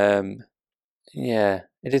yeah,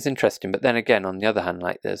 it is interesting. But then again, on the other hand,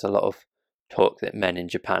 like there's a lot of talk that men in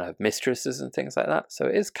Japan have mistresses and things like that. So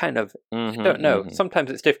it is kind of, I don't know.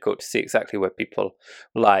 Sometimes it's difficult to see exactly where people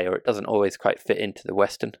lie, or it doesn't always quite fit into the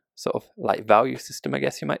Western sort of like value system, I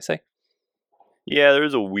guess you might say. Yeah,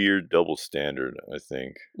 there's a weird double standard, I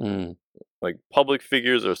think. Like public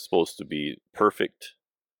figures are supposed to be perfect,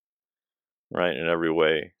 right, in every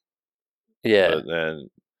way. Yeah. But then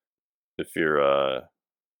if you're a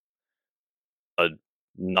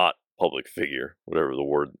not public figure, whatever the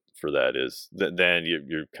word for that is, then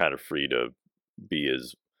you're kind of free to be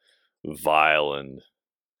as vile and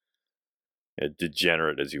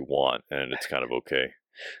degenerate as you want, and it's kind of okay.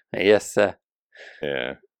 Yes, sir.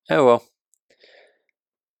 Yeah. Oh well.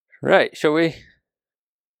 Right, shall we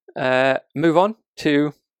move on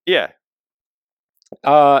to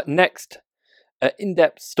our next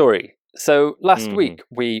in-depth story. So last week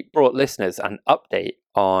we brought listeners an update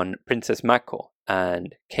on Princess Mako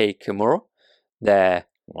and Kei Komuro, their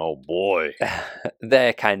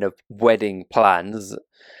kind of wedding plans.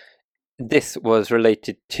 This was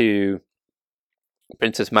related to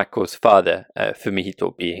Princess Mako's father,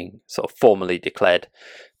 Fumihito, being sort of formally declared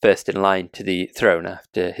first in line to the throne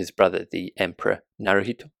after his brother, the Emperor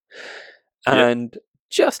Naruhito. And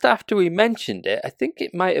just after we mentioned it, I think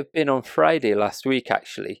it might have been on Friday last week,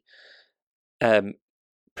 actually,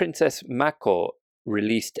 Princess Mako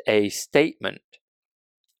released a statement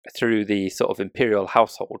through the sort of imperial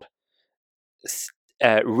household,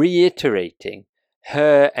 reiterating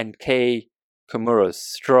her and Kei Komuro's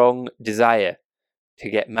strong desire to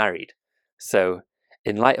get married. So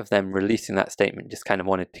in light of them releasing that statement, just kind of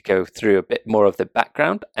wanted to go through a bit more of the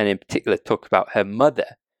background, and in particular talk about her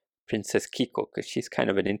mother, Princess Kiko, because she's kind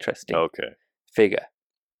of an interesting figure.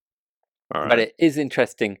 All right. But it is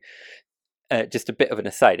interesting, just a bit of an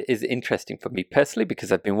aside, it is interesting for me personally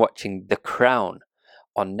because I've been watching The Crown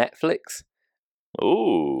on Netflix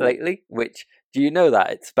lately, which, do you know that?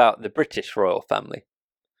 It's about the British royal family.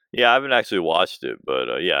 Yeah, I haven't actually watched it, but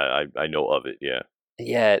I know of it, yeah.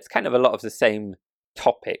 Yeah, it's kind of a lot of the same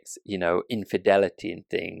topics, infidelity and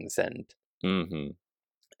things, and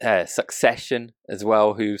succession as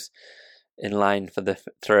well, who's in line for the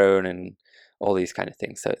throne and all these kind of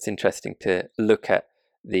things. So it's interesting to look at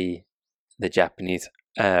the Japanese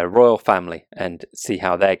royal family and see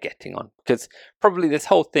how they're getting on. Because probably this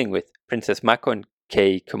whole thing with Princess Mako and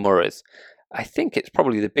Kei Komura's, I think it's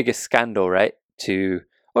probably the biggest scandal, right? Or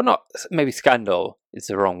not, maybe scandal is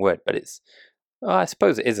the wrong word, but I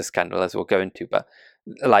suppose it is a scandal, as we'll go into, but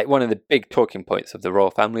like one of the big talking points of the royal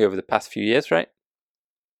family over the past few years, right?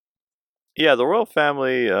 Yeah, the royal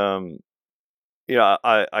family, I've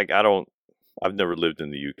never lived in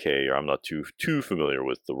the UK, or I'm not too familiar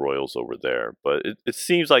with the royals over there, but it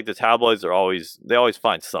seems like the tabloids they always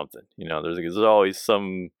find something. There's always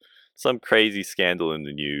some crazy scandal in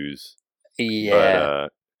the news. Yeah.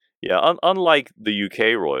 But unlike the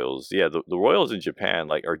UK royals, the royals in Japan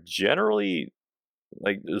are generally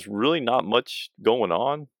there's really not much going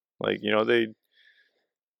on.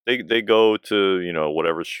 They go to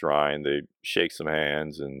whatever shrine, they shake some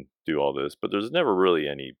hands and do all this, but there's never really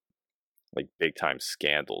any big time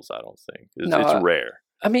scandals. I don't think it's rare.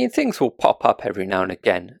 I mean, things will pop up every now and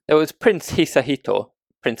again. There was Prince Hisahito,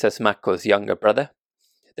 Princess Mako's younger brother.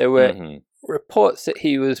 There were reports that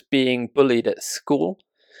he was being bullied at school,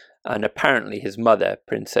 and apparently his mother,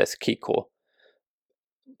 Princess Kiko,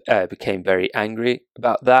 became very angry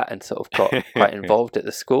about that and sort of got quite involved at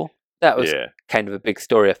the school. That was kind of a big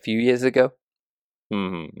story a few years ago.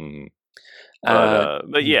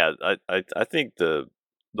 But yeah, I think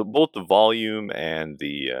both the volume and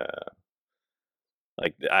the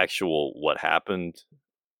the actual what happened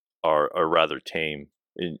are rather tame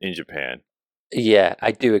in Japan. Yeah,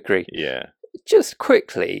 I do agree. Yeah. Just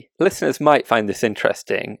quickly, listeners might find this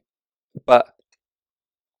interesting, but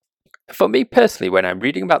for me personally, when I'm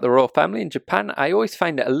reading about the royal family in Japan, I always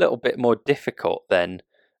find it a little bit more difficult than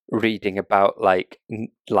reading about like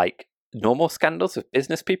normal scandals with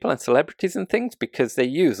business people and celebrities and things, because they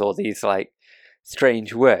use all these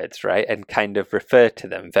strange words, right, and kind of refer to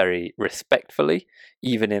them very respectfully,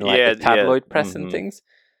 even in the tabloid press and things.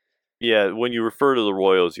 Yeah, when you refer to the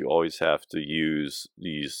royals, you always have to use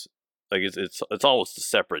these it's almost a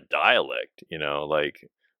separate dialect,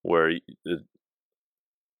 where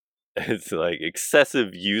it's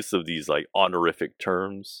excessive use of these honorific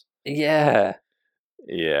terms. Yeah.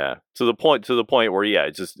 Yeah, to the point where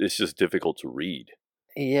it's just difficult to read.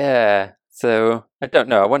 Yeah, so I don't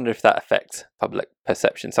know. I wonder if that affects public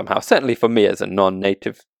perception somehow. Certainly for me as a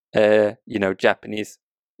non-native, Japanese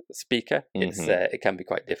speaker, it can be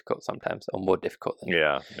quite difficult sometimes, or more difficult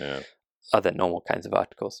than other normal kinds of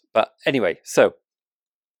articles. But anyway, so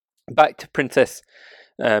back to Princess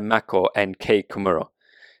Mako and Kei Komuro.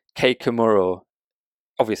 Kei Komuro,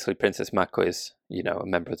 obviously Princess Mako is, a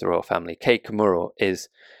member of the royal family. Kei Komuro is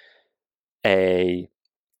a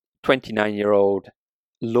 29-year-old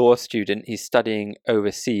law student. He's studying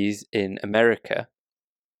overseas in America.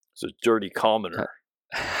 It's a dirty commoner.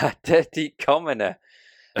 A dirty commoner.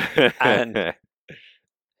 And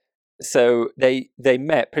so they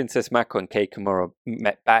met, Princess Mako and Kei Komuro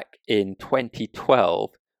met back in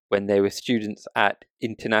 2012 when they were students at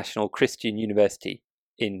International Christian University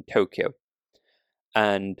in Tokyo.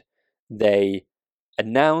 And they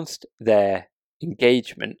announced their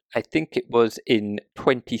engagement, I think it was in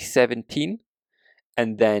 2017.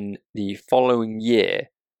 And then the following year,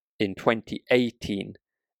 in 2018,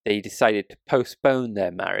 they decided to postpone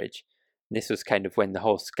their marriage. And this was kind of when the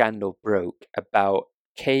whole scandal broke about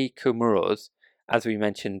Kei Komuro's, as we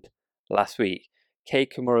mentioned last week, Kei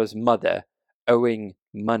Komuro's mother owing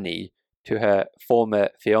money to her former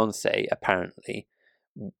fiancé, apparently,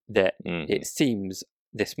 that it seems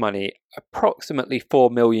this money, approximately 4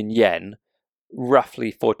 million yen,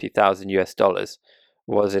 roughly $40,000,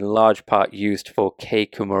 was in large part used for Kei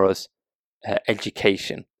Komuro's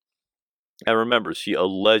education. And remember, she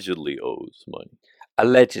allegedly owes money.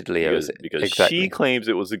 Allegedly owes it. Because exactly. She claims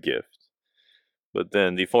it was a gift. But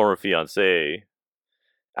then the former fiancé,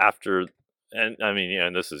 after, and I mean,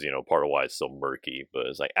 and this is, part of why it's so murky, but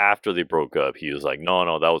it's like after they broke up, he was like,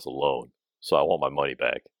 no, that was a loan. So I want my money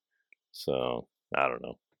back. So, I don't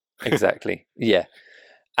know. Exactly. Yeah.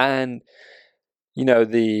 And,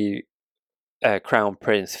 the Crown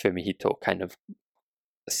Prince Fumihito kind of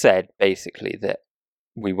said basically that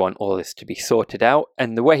we want all this to be sorted out.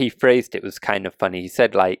 And the way he phrased it was kind of funny. He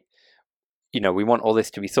said, like, we want all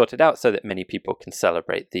this to be sorted out so that many people can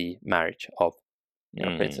celebrate the marriage of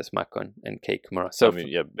Princess Mako and Kei Komuro. So,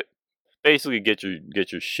 basically get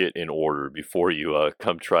your shit in order before you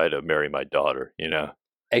come try to marry my daughter,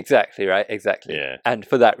 Exactly, right? Exactly. Yeah. And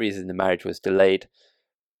for that reason, the marriage was delayed.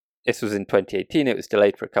 This was in 2018. It was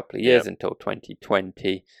delayed for a couple of years until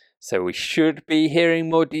 2020. So we should be hearing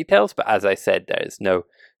more details. But as I said, there is no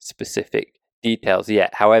specific details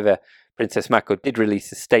yet. However, Princess Mako did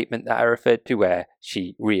release a statement that I referred to where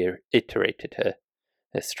she reiterated her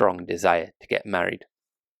strong desire to get married.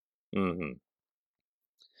 Mm-hmm.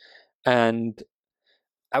 And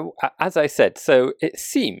as I said, so it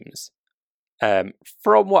seems, from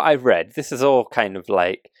what I've read, this is all kind of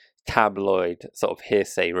like tabloid sort of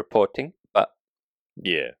hearsay reporting, but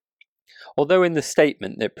although in the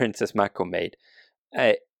statement that Princess Mako made,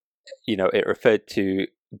 it referred to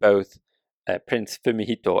both Prince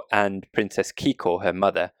Fumihito and Princess Kiko, her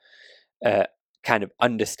mother, kind of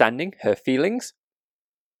understanding her feelings.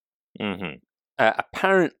 Mm-hmm.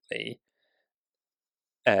 Apparently,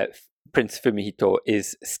 Prince Fumihito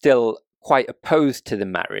is still quite opposed to the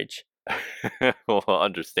marriage. Well,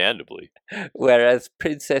 understandably. Whereas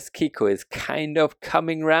Princess Kiko is kind of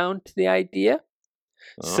coming round to the idea.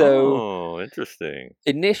 So, interesting.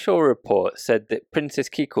 Initial reports said that Princess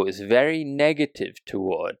Kiko is very negative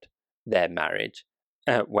toward their marriage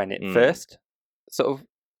when it first sort of,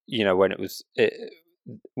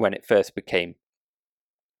 when it first became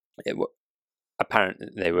apparent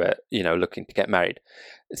that they were, looking to get married,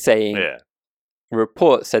 saying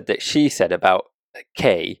reports said that she said about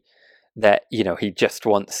Kei that, he just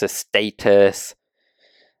wants a status.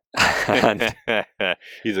 And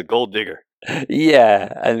he's a gold digger.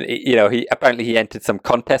 Yeah, and he entered some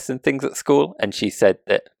contests and things at school, and she said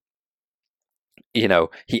that he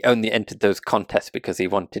only entered those contests because he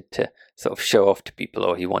wanted to sort of show off to people,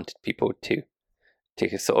 or he wanted people to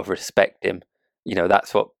sort of respect him.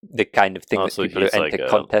 That's what the kind of thing that people who enter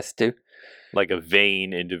contests do. Like a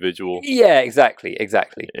vain individual. Yeah, exactly.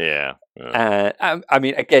 Yeah. I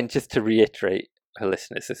mean, again, just to reiterate for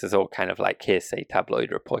listeners, this is all kind of like hearsay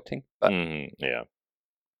tabloid reporting, but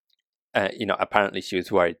apparently she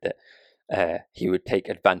was worried that he would take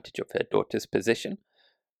advantage of her daughter's position.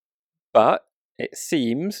 But it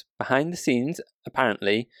seems, behind the scenes,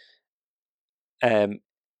 apparently,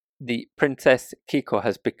 the Princess Kiko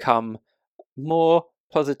has become more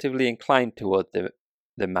positively inclined toward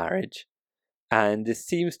the marriage. And this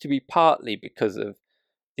seems to be partly because of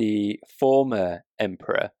the former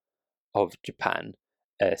emperor of Japan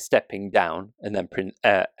stepping down, and then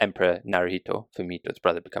Emperor Naruhito, Fumihito's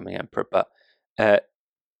brother, becoming emperor. But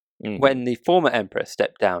when the former emperor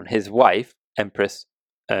stepped down, his wife, Empress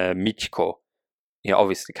Michiko,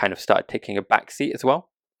 obviously kind of started taking a backseat as well.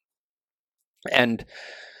 And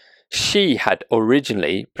she had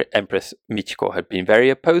originally, Empress Michiko had been very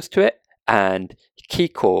opposed to it, and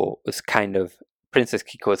Princess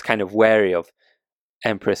Kiko was kind of wary of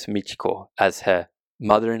Empress Michiko as her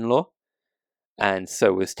mother-in-law, and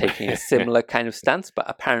so was taking a similar kind of stance, but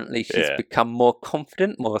apparently she's become more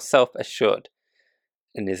confident, more self-assured,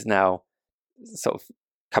 and is now sort of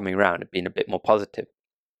coming around and being a bit more positive.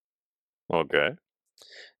 Okay.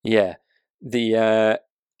 Yeah.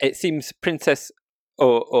 It seems Princess,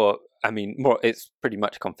 it's pretty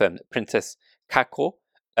much confirmed that Princess Kako,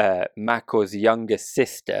 Mako's youngest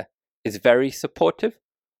sister, is very supportive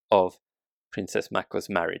of Princess Mako's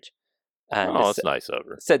marriage. And that's nice of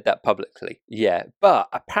her. Said that publicly, yeah. But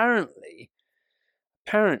apparently,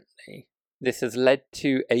 this has led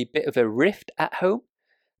to a bit of a rift at home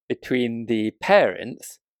between the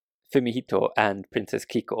parents, Fumihito and Princess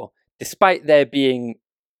Kiko, despite there being,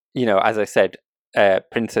 as I said,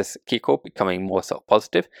 Princess Kiko becoming more sort of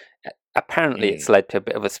positive. Apparently, it's led to a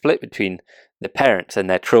bit of a split between the parents and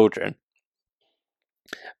their children,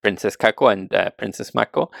 Princess Kako and Princess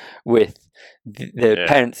Mako, with the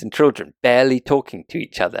parents and children barely talking to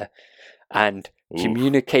each other and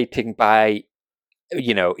communicating by,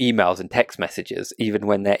 emails and text messages, even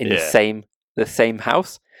when they're in the same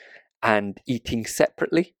house and eating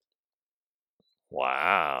separately.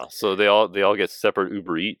 Wow! So they all get separate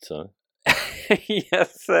Uber Eats, huh?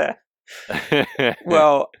 Yes, sir.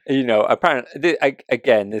 Well, apparently,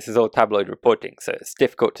 again, this is all tabloid reporting, so it's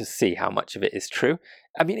difficult to see how much of it is true.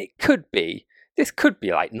 I mean, this could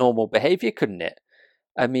be like normal behavior, couldn't it?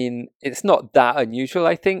 I mean, it's not that unusual,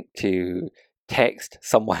 I think, to text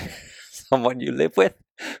someone you live with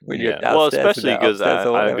when you're downstairs. Well, especially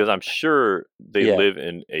because I'm sure they live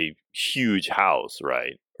in a huge house,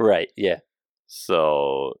 right? Right. Yeah.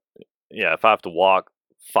 So, if I have to walk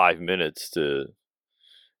 5 minutes to,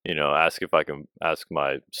 ask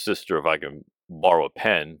my sister if I can borrow a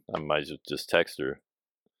pen, I might just text her.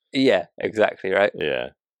 Yeah, exactly, right? Yeah.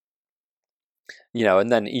 And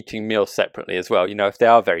then eating meals separately as well. If they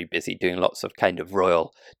are very busy doing lots of kind of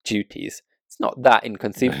royal duties, it's not that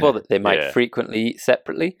inconceivable that they might frequently eat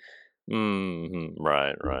separately. Mm-hmm.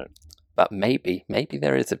 Right. But maybe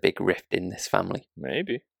there is a big rift in this family.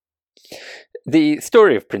 Maybe. The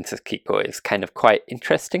story of Princess Kiko is kind of quite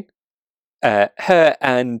interesting. Her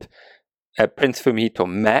and Prince Fumihito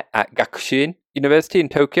met at Gakushuin University in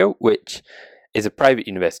Tokyo, which is a private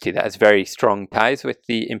university that has very strong ties with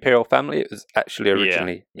the imperial family. It was actually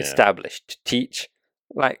originally established to teach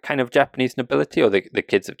like kind of Japanese nobility or the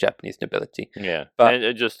kids of Japanese nobility. Yeah, but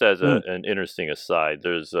and just as an interesting aside,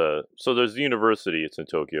 there's the university. It's in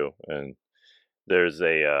Tokyo, and there's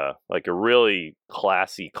a really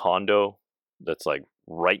classy condo that's like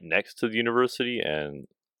right next to the university, and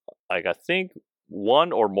like I think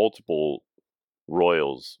one or multiple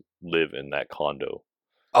royals live in that condo.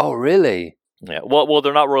 Oh, really? Yeah. Well,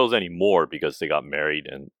 they're not royals anymore because they got married,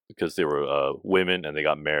 and because they were women and they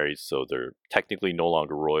got married, so they're technically no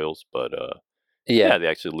longer royals. But they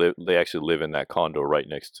actually live in that condo right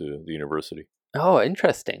next to the university. Oh,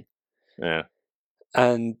 interesting. Yeah.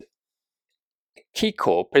 And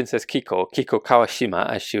Princess Kiko Kawashima,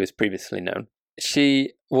 as she was previously known,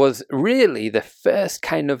 she was really the first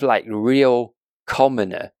kind of like real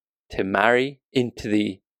commoner to marry into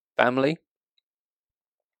the family.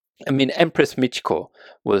 I mean, Empress Michiko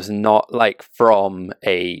was not like from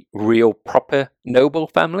a real proper noble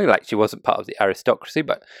family, like she wasn't part of the aristocracy,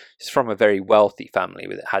 but she's from a very wealthy family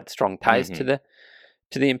that had strong ties to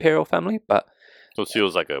the imperial family. But so she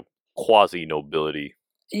was like a quasi nobility.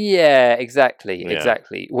 Yeah, exactly.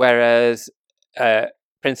 Whereas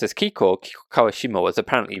Princess Kiko Kawashima was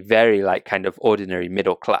apparently very like kind of ordinary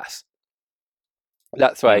middle class.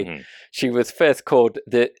 That's why she was first called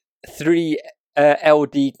the 3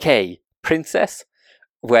 LDK princess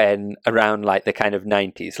when around like the kind of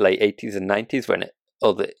 90s, late 80s and 90s, when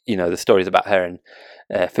all the the stories about her and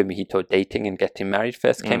Fumihito dating and getting married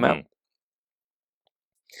first came out.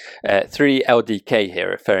 3 LDK here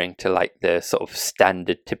referring to like the sort of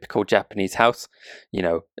standard typical Japanese house,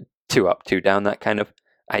 2 up, 2 down, that kind of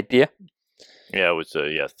idea. Yeah, it was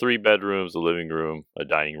 3 bedrooms, a living room, a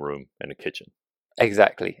dining room, and a kitchen.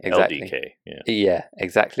 Exactly. LDK, yeah,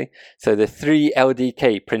 exactly. So the 3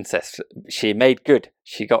 LDK princess, she made good.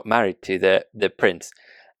 She got married to the prince,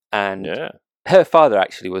 and her father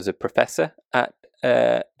actually was a professor at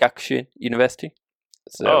Gakushuin University.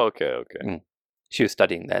 So, okay. She was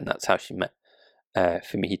studying there, and that's how she met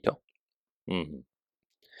Fumihito. Mm-hmm.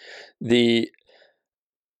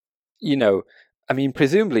 I mean,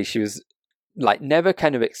 presumably she was like never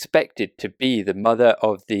kind of expected to be the mother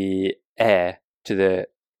of the heir to the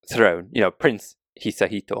throne, Prince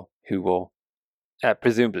Hisahito, who will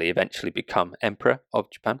presumably eventually become emperor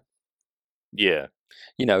of Japan. Yeah.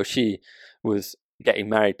 She was getting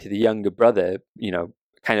married to the younger brother,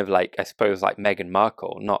 kind of like, I suppose, like Meghan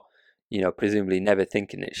Markle, not, presumably never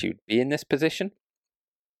thinking that she would be in this position.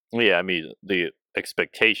 Yeah, I mean, the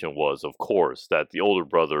expectation was, of course, that the older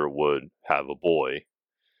brother would have a boy,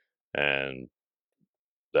 and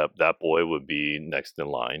that boy would be next in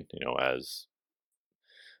line, as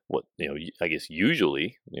what, I guess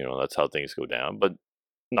usually, that's how things go down, but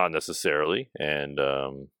not necessarily. And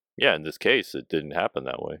yeah, in this case, it didn't happen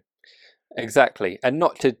that way. Exactly. And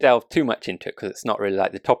not to delve too much into it, because it's not really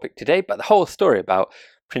like the topic today, but the whole story about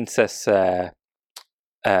Princess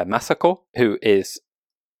Masako, who is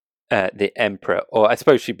the emperor, or I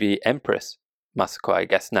suppose she'd be Empress Masako, I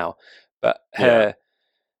guess now, but her,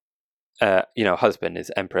 husband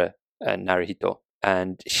is Emperor Naruhito,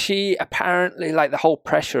 and she apparently, like, the whole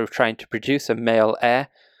pressure of trying to produce a male heir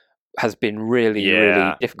has been really,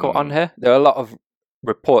 really difficult on her. There are a lot of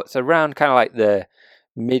reports around kind of like the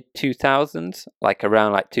mid 2000s, like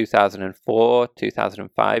around like 2004,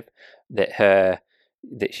 2005, that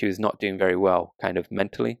she was not doing very well, kind of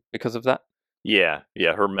mentally, because of that. Yeah,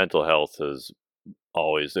 her mental health is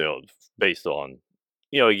always, based on,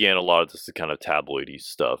 again, a lot of this is kind of tabloidy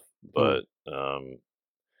stuff, but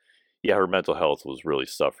yeah, her mental health was really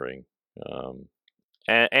suffering.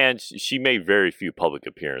 And she made very few public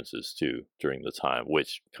appearances too during the time,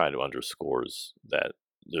 which kind of underscores that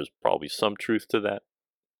there's probably some truth to that.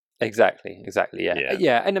 Exactly.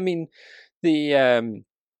 Yeah. And I mean, the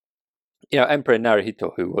Emperor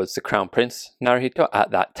Naruhito, who was the Crown Prince Naruhito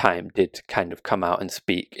at that time, did kind of come out and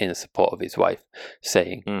speak in support of his wife,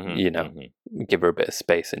 saying, give her a bit of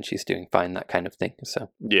space and she's doing fine, that kind of thing. So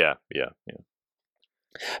yeah.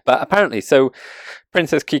 But apparently, so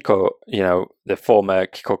Princess Kiko, the former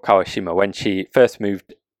Kiko Kawashima, when she first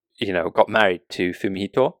moved, got married to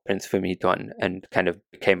Fumihito, Prince Fumihito, and kind of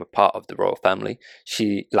became a part of the royal family,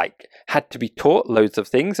 she had to be taught loads of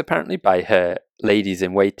things, apparently, by her ladies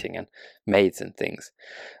in waiting and maids and things.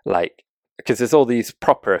 Because there's all these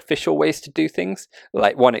proper official ways to do things.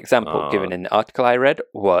 Like, one example given in the article I read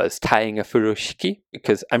was tying a furoshiki,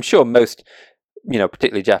 because I'm sure most,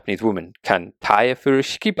 particularly Japanese women, can tie a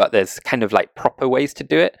furoshiki, but there's kind of like proper ways to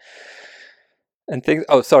do it. And things.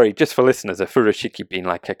 Oh, sorry, just for listeners, a furoshiki being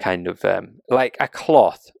like a kind of like a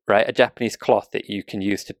cloth, right? A Japanese cloth that you can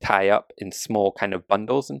use to tie up in small kind of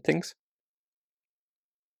bundles and things.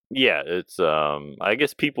 Yeah, it's I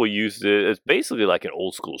guess people use it. It's basically like an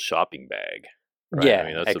old school shopping bag. Right? Yeah, I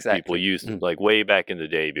mean, that's exactly. what people used like way back in the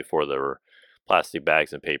day before there were plastic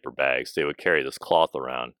bags and paper bags. They would carry this cloth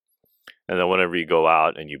around, and then whenever you go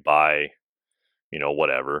out and you buy,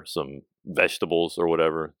 whatever, some vegetables or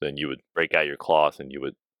whatever, then you would break out your cloth and you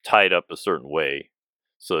would tie it up a certain way,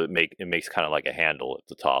 so it makes kind of like a handle at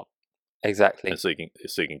the top. Exactly. And so you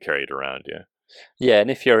can carry it around. Yeah. Yeah,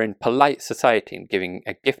 and if you're in polite society and giving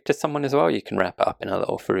a gift to someone as well, you can wrap it up in a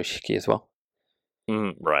little furoshiki as well.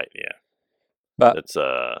 Right. Yeah. But that's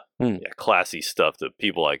classy stuff that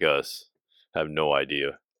people like us have no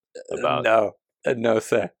idea about. No,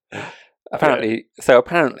 sir. Apparently,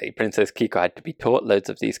 Princess Kiko had to be taught loads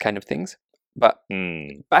of these kind of things. But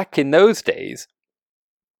back in those days,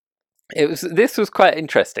 this was quite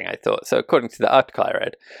interesting, I thought. So according to the article I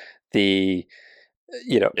read,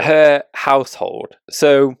 her household.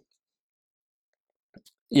 So,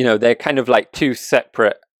 they're kind of like two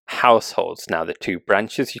separate households now, the two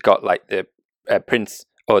branches. You've got like the Prince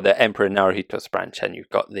or the Emperor Naruhito's branch, and you've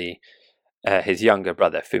got his younger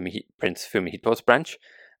brother, Prince Fumihito's branch.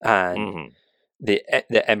 And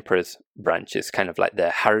the Emperor's branch is kind of like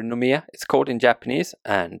the Harunomiya, it's called in Japanese.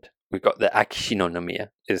 And we've got the Akishinomiya,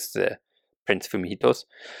 is the Prince Fumihito's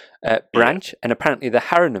branch. And apparently the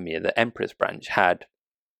Harunomiya, the Emperor's branch, had,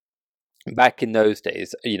 back in those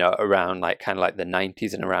days, around like kind of like the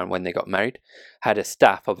 90s and around when they got married, had a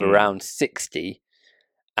staff of around 60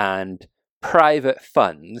 and private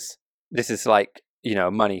funds. This is like,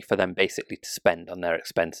 money for them basically to spend on their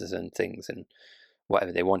expenses and things and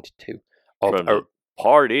whatever they wanted to.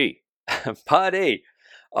 Party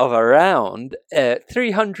of around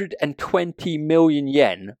 320 million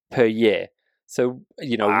yen per year. So,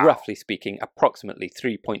 wow. Roughly speaking, approximately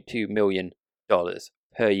 $3.2 million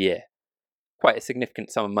per year. Quite a significant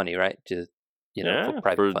sum of money, right? Just, for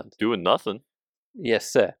private funds. Doing nothing. Yes,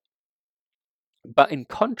 sir. But in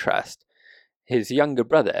contrast, his younger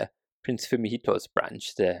brother, Prince Fumihito's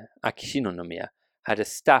branch, the Akishinomiya, had a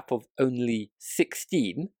staff of only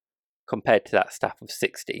 16 compared to that staff of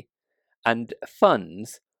 60, and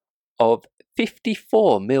funds of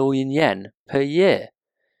 54 million yen per year,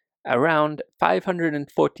 around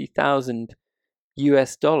 540,000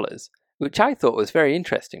 US dollars, which I thought was very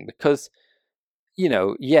interesting because,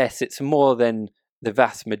 yes, it's more than the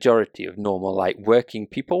vast majority of normal, like, working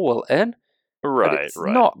people will earn. Right, but it's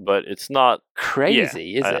not but it's not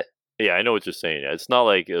crazy, is it? Yeah, I know what you're saying. It's not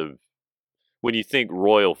like when you think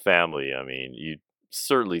royal family, I mean, you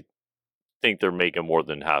certainly think they're making more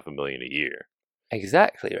than $500,000 a year.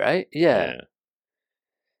 Exactly, right? Yeah.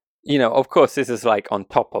 Of course, this is like on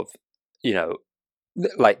top of,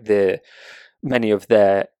 like many of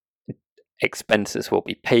their expenses will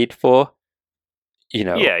be paid for.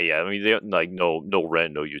 Yeah. I mean, they like no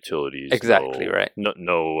rent, no utilities. Exactly, right.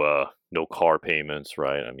 No car payments,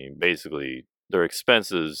 right? I mean, basically, their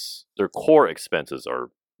core expenses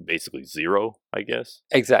are basically zero, I guess.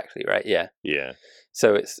 Exactly, right. Yeah. Yeah.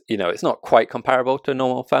 So it's not quite comparable to a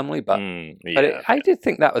normal family, but I did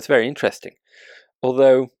think that was very interesting.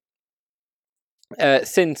 Although,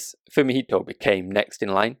 since Fumihito became next in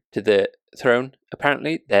line to the throne,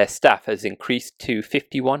 apparently their staff has increased to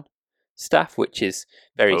 51 staff, which is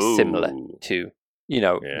very similar to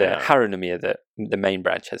the Harunomiya, the main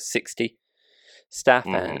branch, has 60 staff,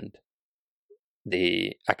 and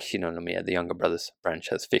the Akishinomiya, the younger brothers branch,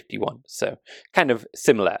 has 51. So kind of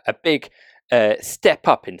similar, a big step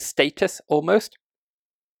up in status almost.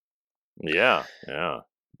 Yeah.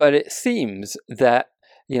 But it seems that,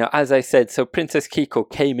 as I said, so Princess Kiko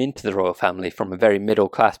came into the royal family from a very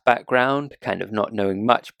middle-class background, kind of not knowing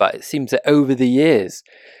much, but it seems that over the years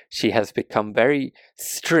she has become very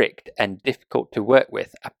strict and difficult to work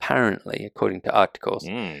with, apparently, according to articles.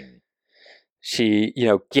 She,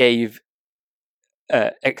 gave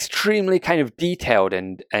extremely kind of detailed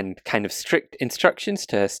and kind of strict instructions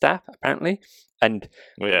to her staff, apparently. And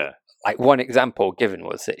like one example given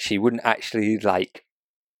was that she wouldn't actually like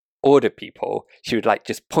order people. She would like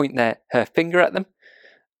just point her finger at them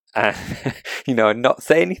and and not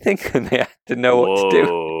say anything, and they had to know what to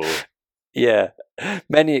do. Yeah.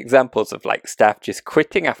 Many examples of like staff just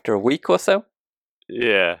quitting after a week or so.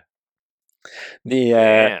 Yeah. The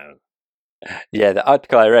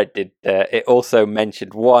article I read it also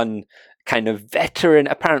mentioned one kind of veteran.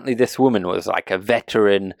 Apparently this woman was like a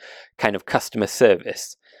veteran kind of customer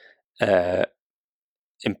service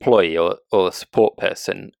employee or support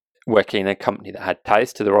person working in a company that had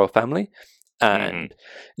ties to the royal family, and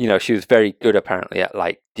she was very good apparently at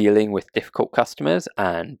like dealing with difficult customers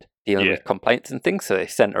and dealing with complaints and things, so they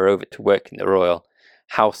sent her over to work in the royal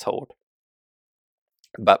household.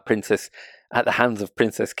 But at the hands of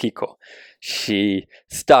Princess Kiko, she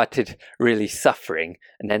started really suffering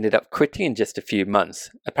and ended up quitting in just a few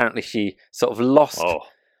months. Apparently she sort of lost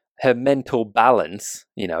her mental balance,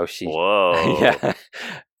 Whoa.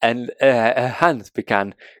 And her hands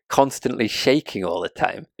began constantly shaking all the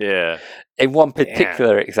time. Yeah. In one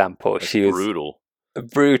particular example, she was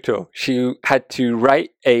brutal. She had to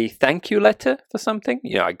write a thank you letter for something.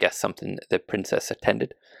 I guess something that the princess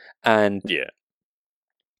attended, and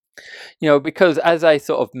because as I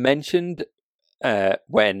sort of mentioned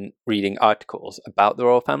when reading articles about the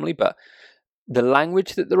royal family, but the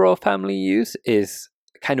language that the royal family use is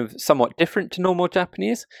kind of somewhat different to normal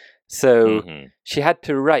Japanese. So she had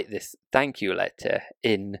to write this thank you letter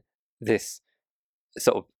in this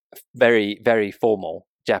sort of very, very formal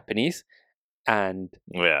Japanese. And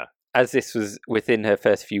as this was within her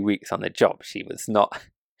first few weeks on the job,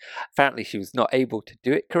 apparently she was not able to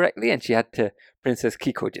do it correctly, and Princess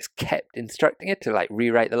Kiko just kept instructing her to like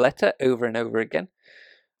rewrite the letter over and over again.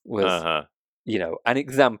 Was an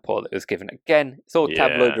example that was given. Again, it's all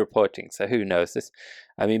tabloid reporting, so who knows this?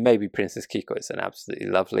 I mean, maybe Princess Kiko is an absolutely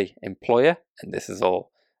lovely employer, and this is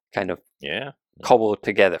all kind of cobbled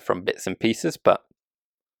together from bits and pieces, but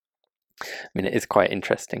I mean, it is quite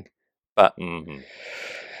interesting. But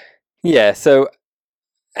so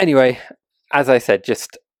anyway, as I said,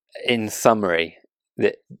 just in summary,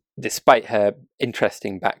 that despite her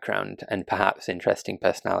interesting background and perhaps interesting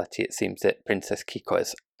personality, it seems that Princess Kiko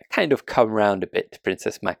has kind of come round a bit to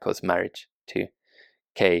Princess Mako's marriage to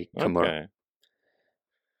Kei Komuro. Okay.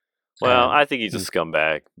 Well, I think he's a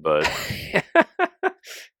scumbag, but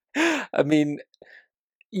I mean,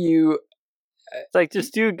 it's like,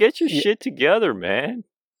 just dude, get your shit together, man.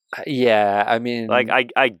 Yeah, I mean, like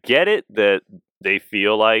I get it that they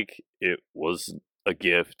feel like it was a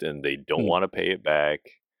gift and they don't want to pay it back,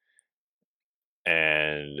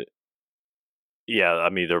 and I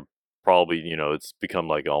mean, they're probably it's become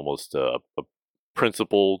like almost a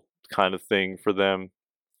principle kind of thing for them.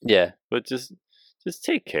 Yeah, but just just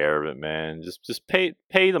take care of it, man. Just pay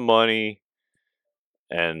the money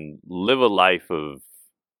and live a life of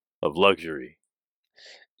luxury.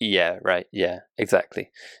 Yeah, right. Yeah,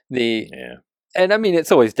 exactly. Yeah. And I mean,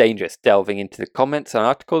 it's always dangerous delving into the comments on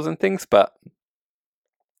articles and things, but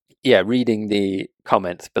yeah, reading the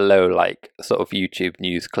comments below, like sort of YouTube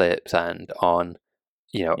news clips and on,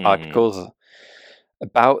 articles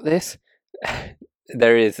about this,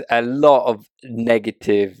 there is a lot of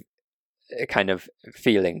negative kind of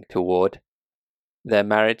feeling toward their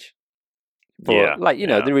marriage. For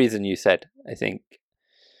the reason you said, I think,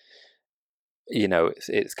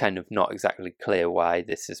 it's kind of not exactly clear why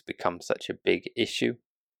this has become such a big issue,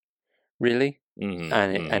 really.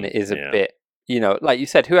 And it is a bit, like you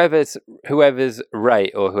said, whoever's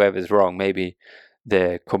right or whoever's wrong, maybe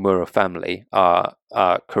the Komuro family are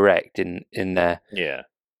correct in their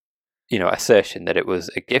assertion that it was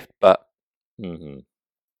a gift, but it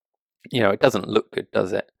doesn't look good,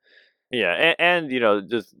 does it? Yeah, and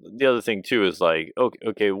just the other thing too is like,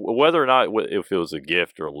 okay, whether or not if it was a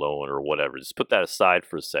gift or a loan or whatever, just put that aside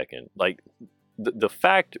for a second. Like, the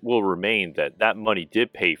fact will remain that money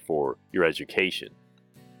did pay for your education.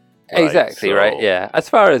 Right? Exactly, right? Yeah. As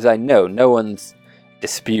far as I know, no one's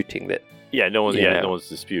disputing that. Yeah, no one's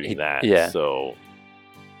disputing that. Yeah. So,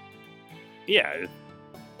 yeah,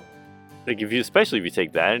 like especially if you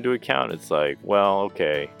take that into account, it's like, well,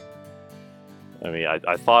 okay. I mean,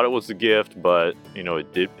 I thought it was a gift, but,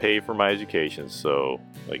 it did pay for my education. So,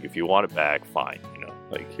 like, if you want it back, fine.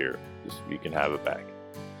 Like, here, you can have it back.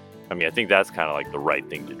 I mean, I think that's kind of like the right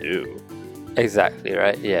thing to do. Exactly,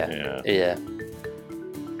 right? Yeah.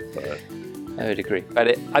 But I would agree. But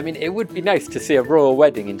it would be nice to see a royal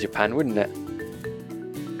wedding in Japan, wouldn't it?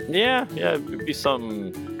 Yeah. It'd be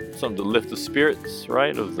something to lift the spirits,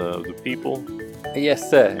 right, of the people. Yes,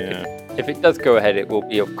 sir. Yeah. If it does go ahead, it will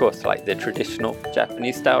be, of course, like the traditional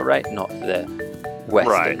Japanese style, right? Not the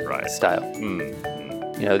Western style.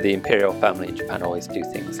 The imperial family in Japan always do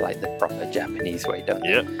things like the proper Japanese way, don't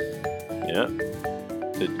they? Yeah.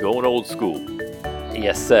 It's going old school.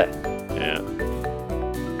 Yes, sir. Yeah.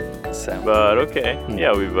 So. But okay.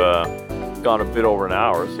 Yeah, we've gone a bit over an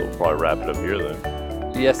hour, so we'll probably wrap it up here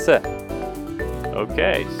then. Yes, sir.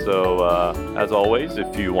 Okay, so as always,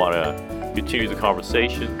 if you want to continue the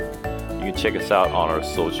conversation, you can check us out on our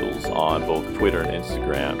socials on both Twitter and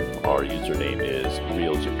Instagram. Our username is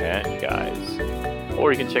RealJapanGuys.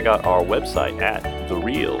 Or you can check out our website at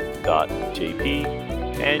thereal.jp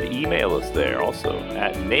and email us there also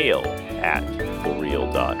at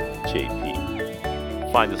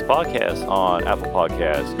mail@thereal.jp. Find this podcast on Apple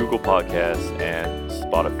Podcasts, Google Podcasts, and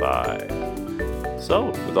Spotify.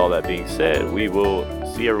 So, with all that being said, we will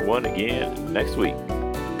see everyone again next week.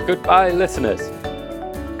 Goodbye, listeners.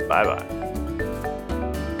 Bye-bye.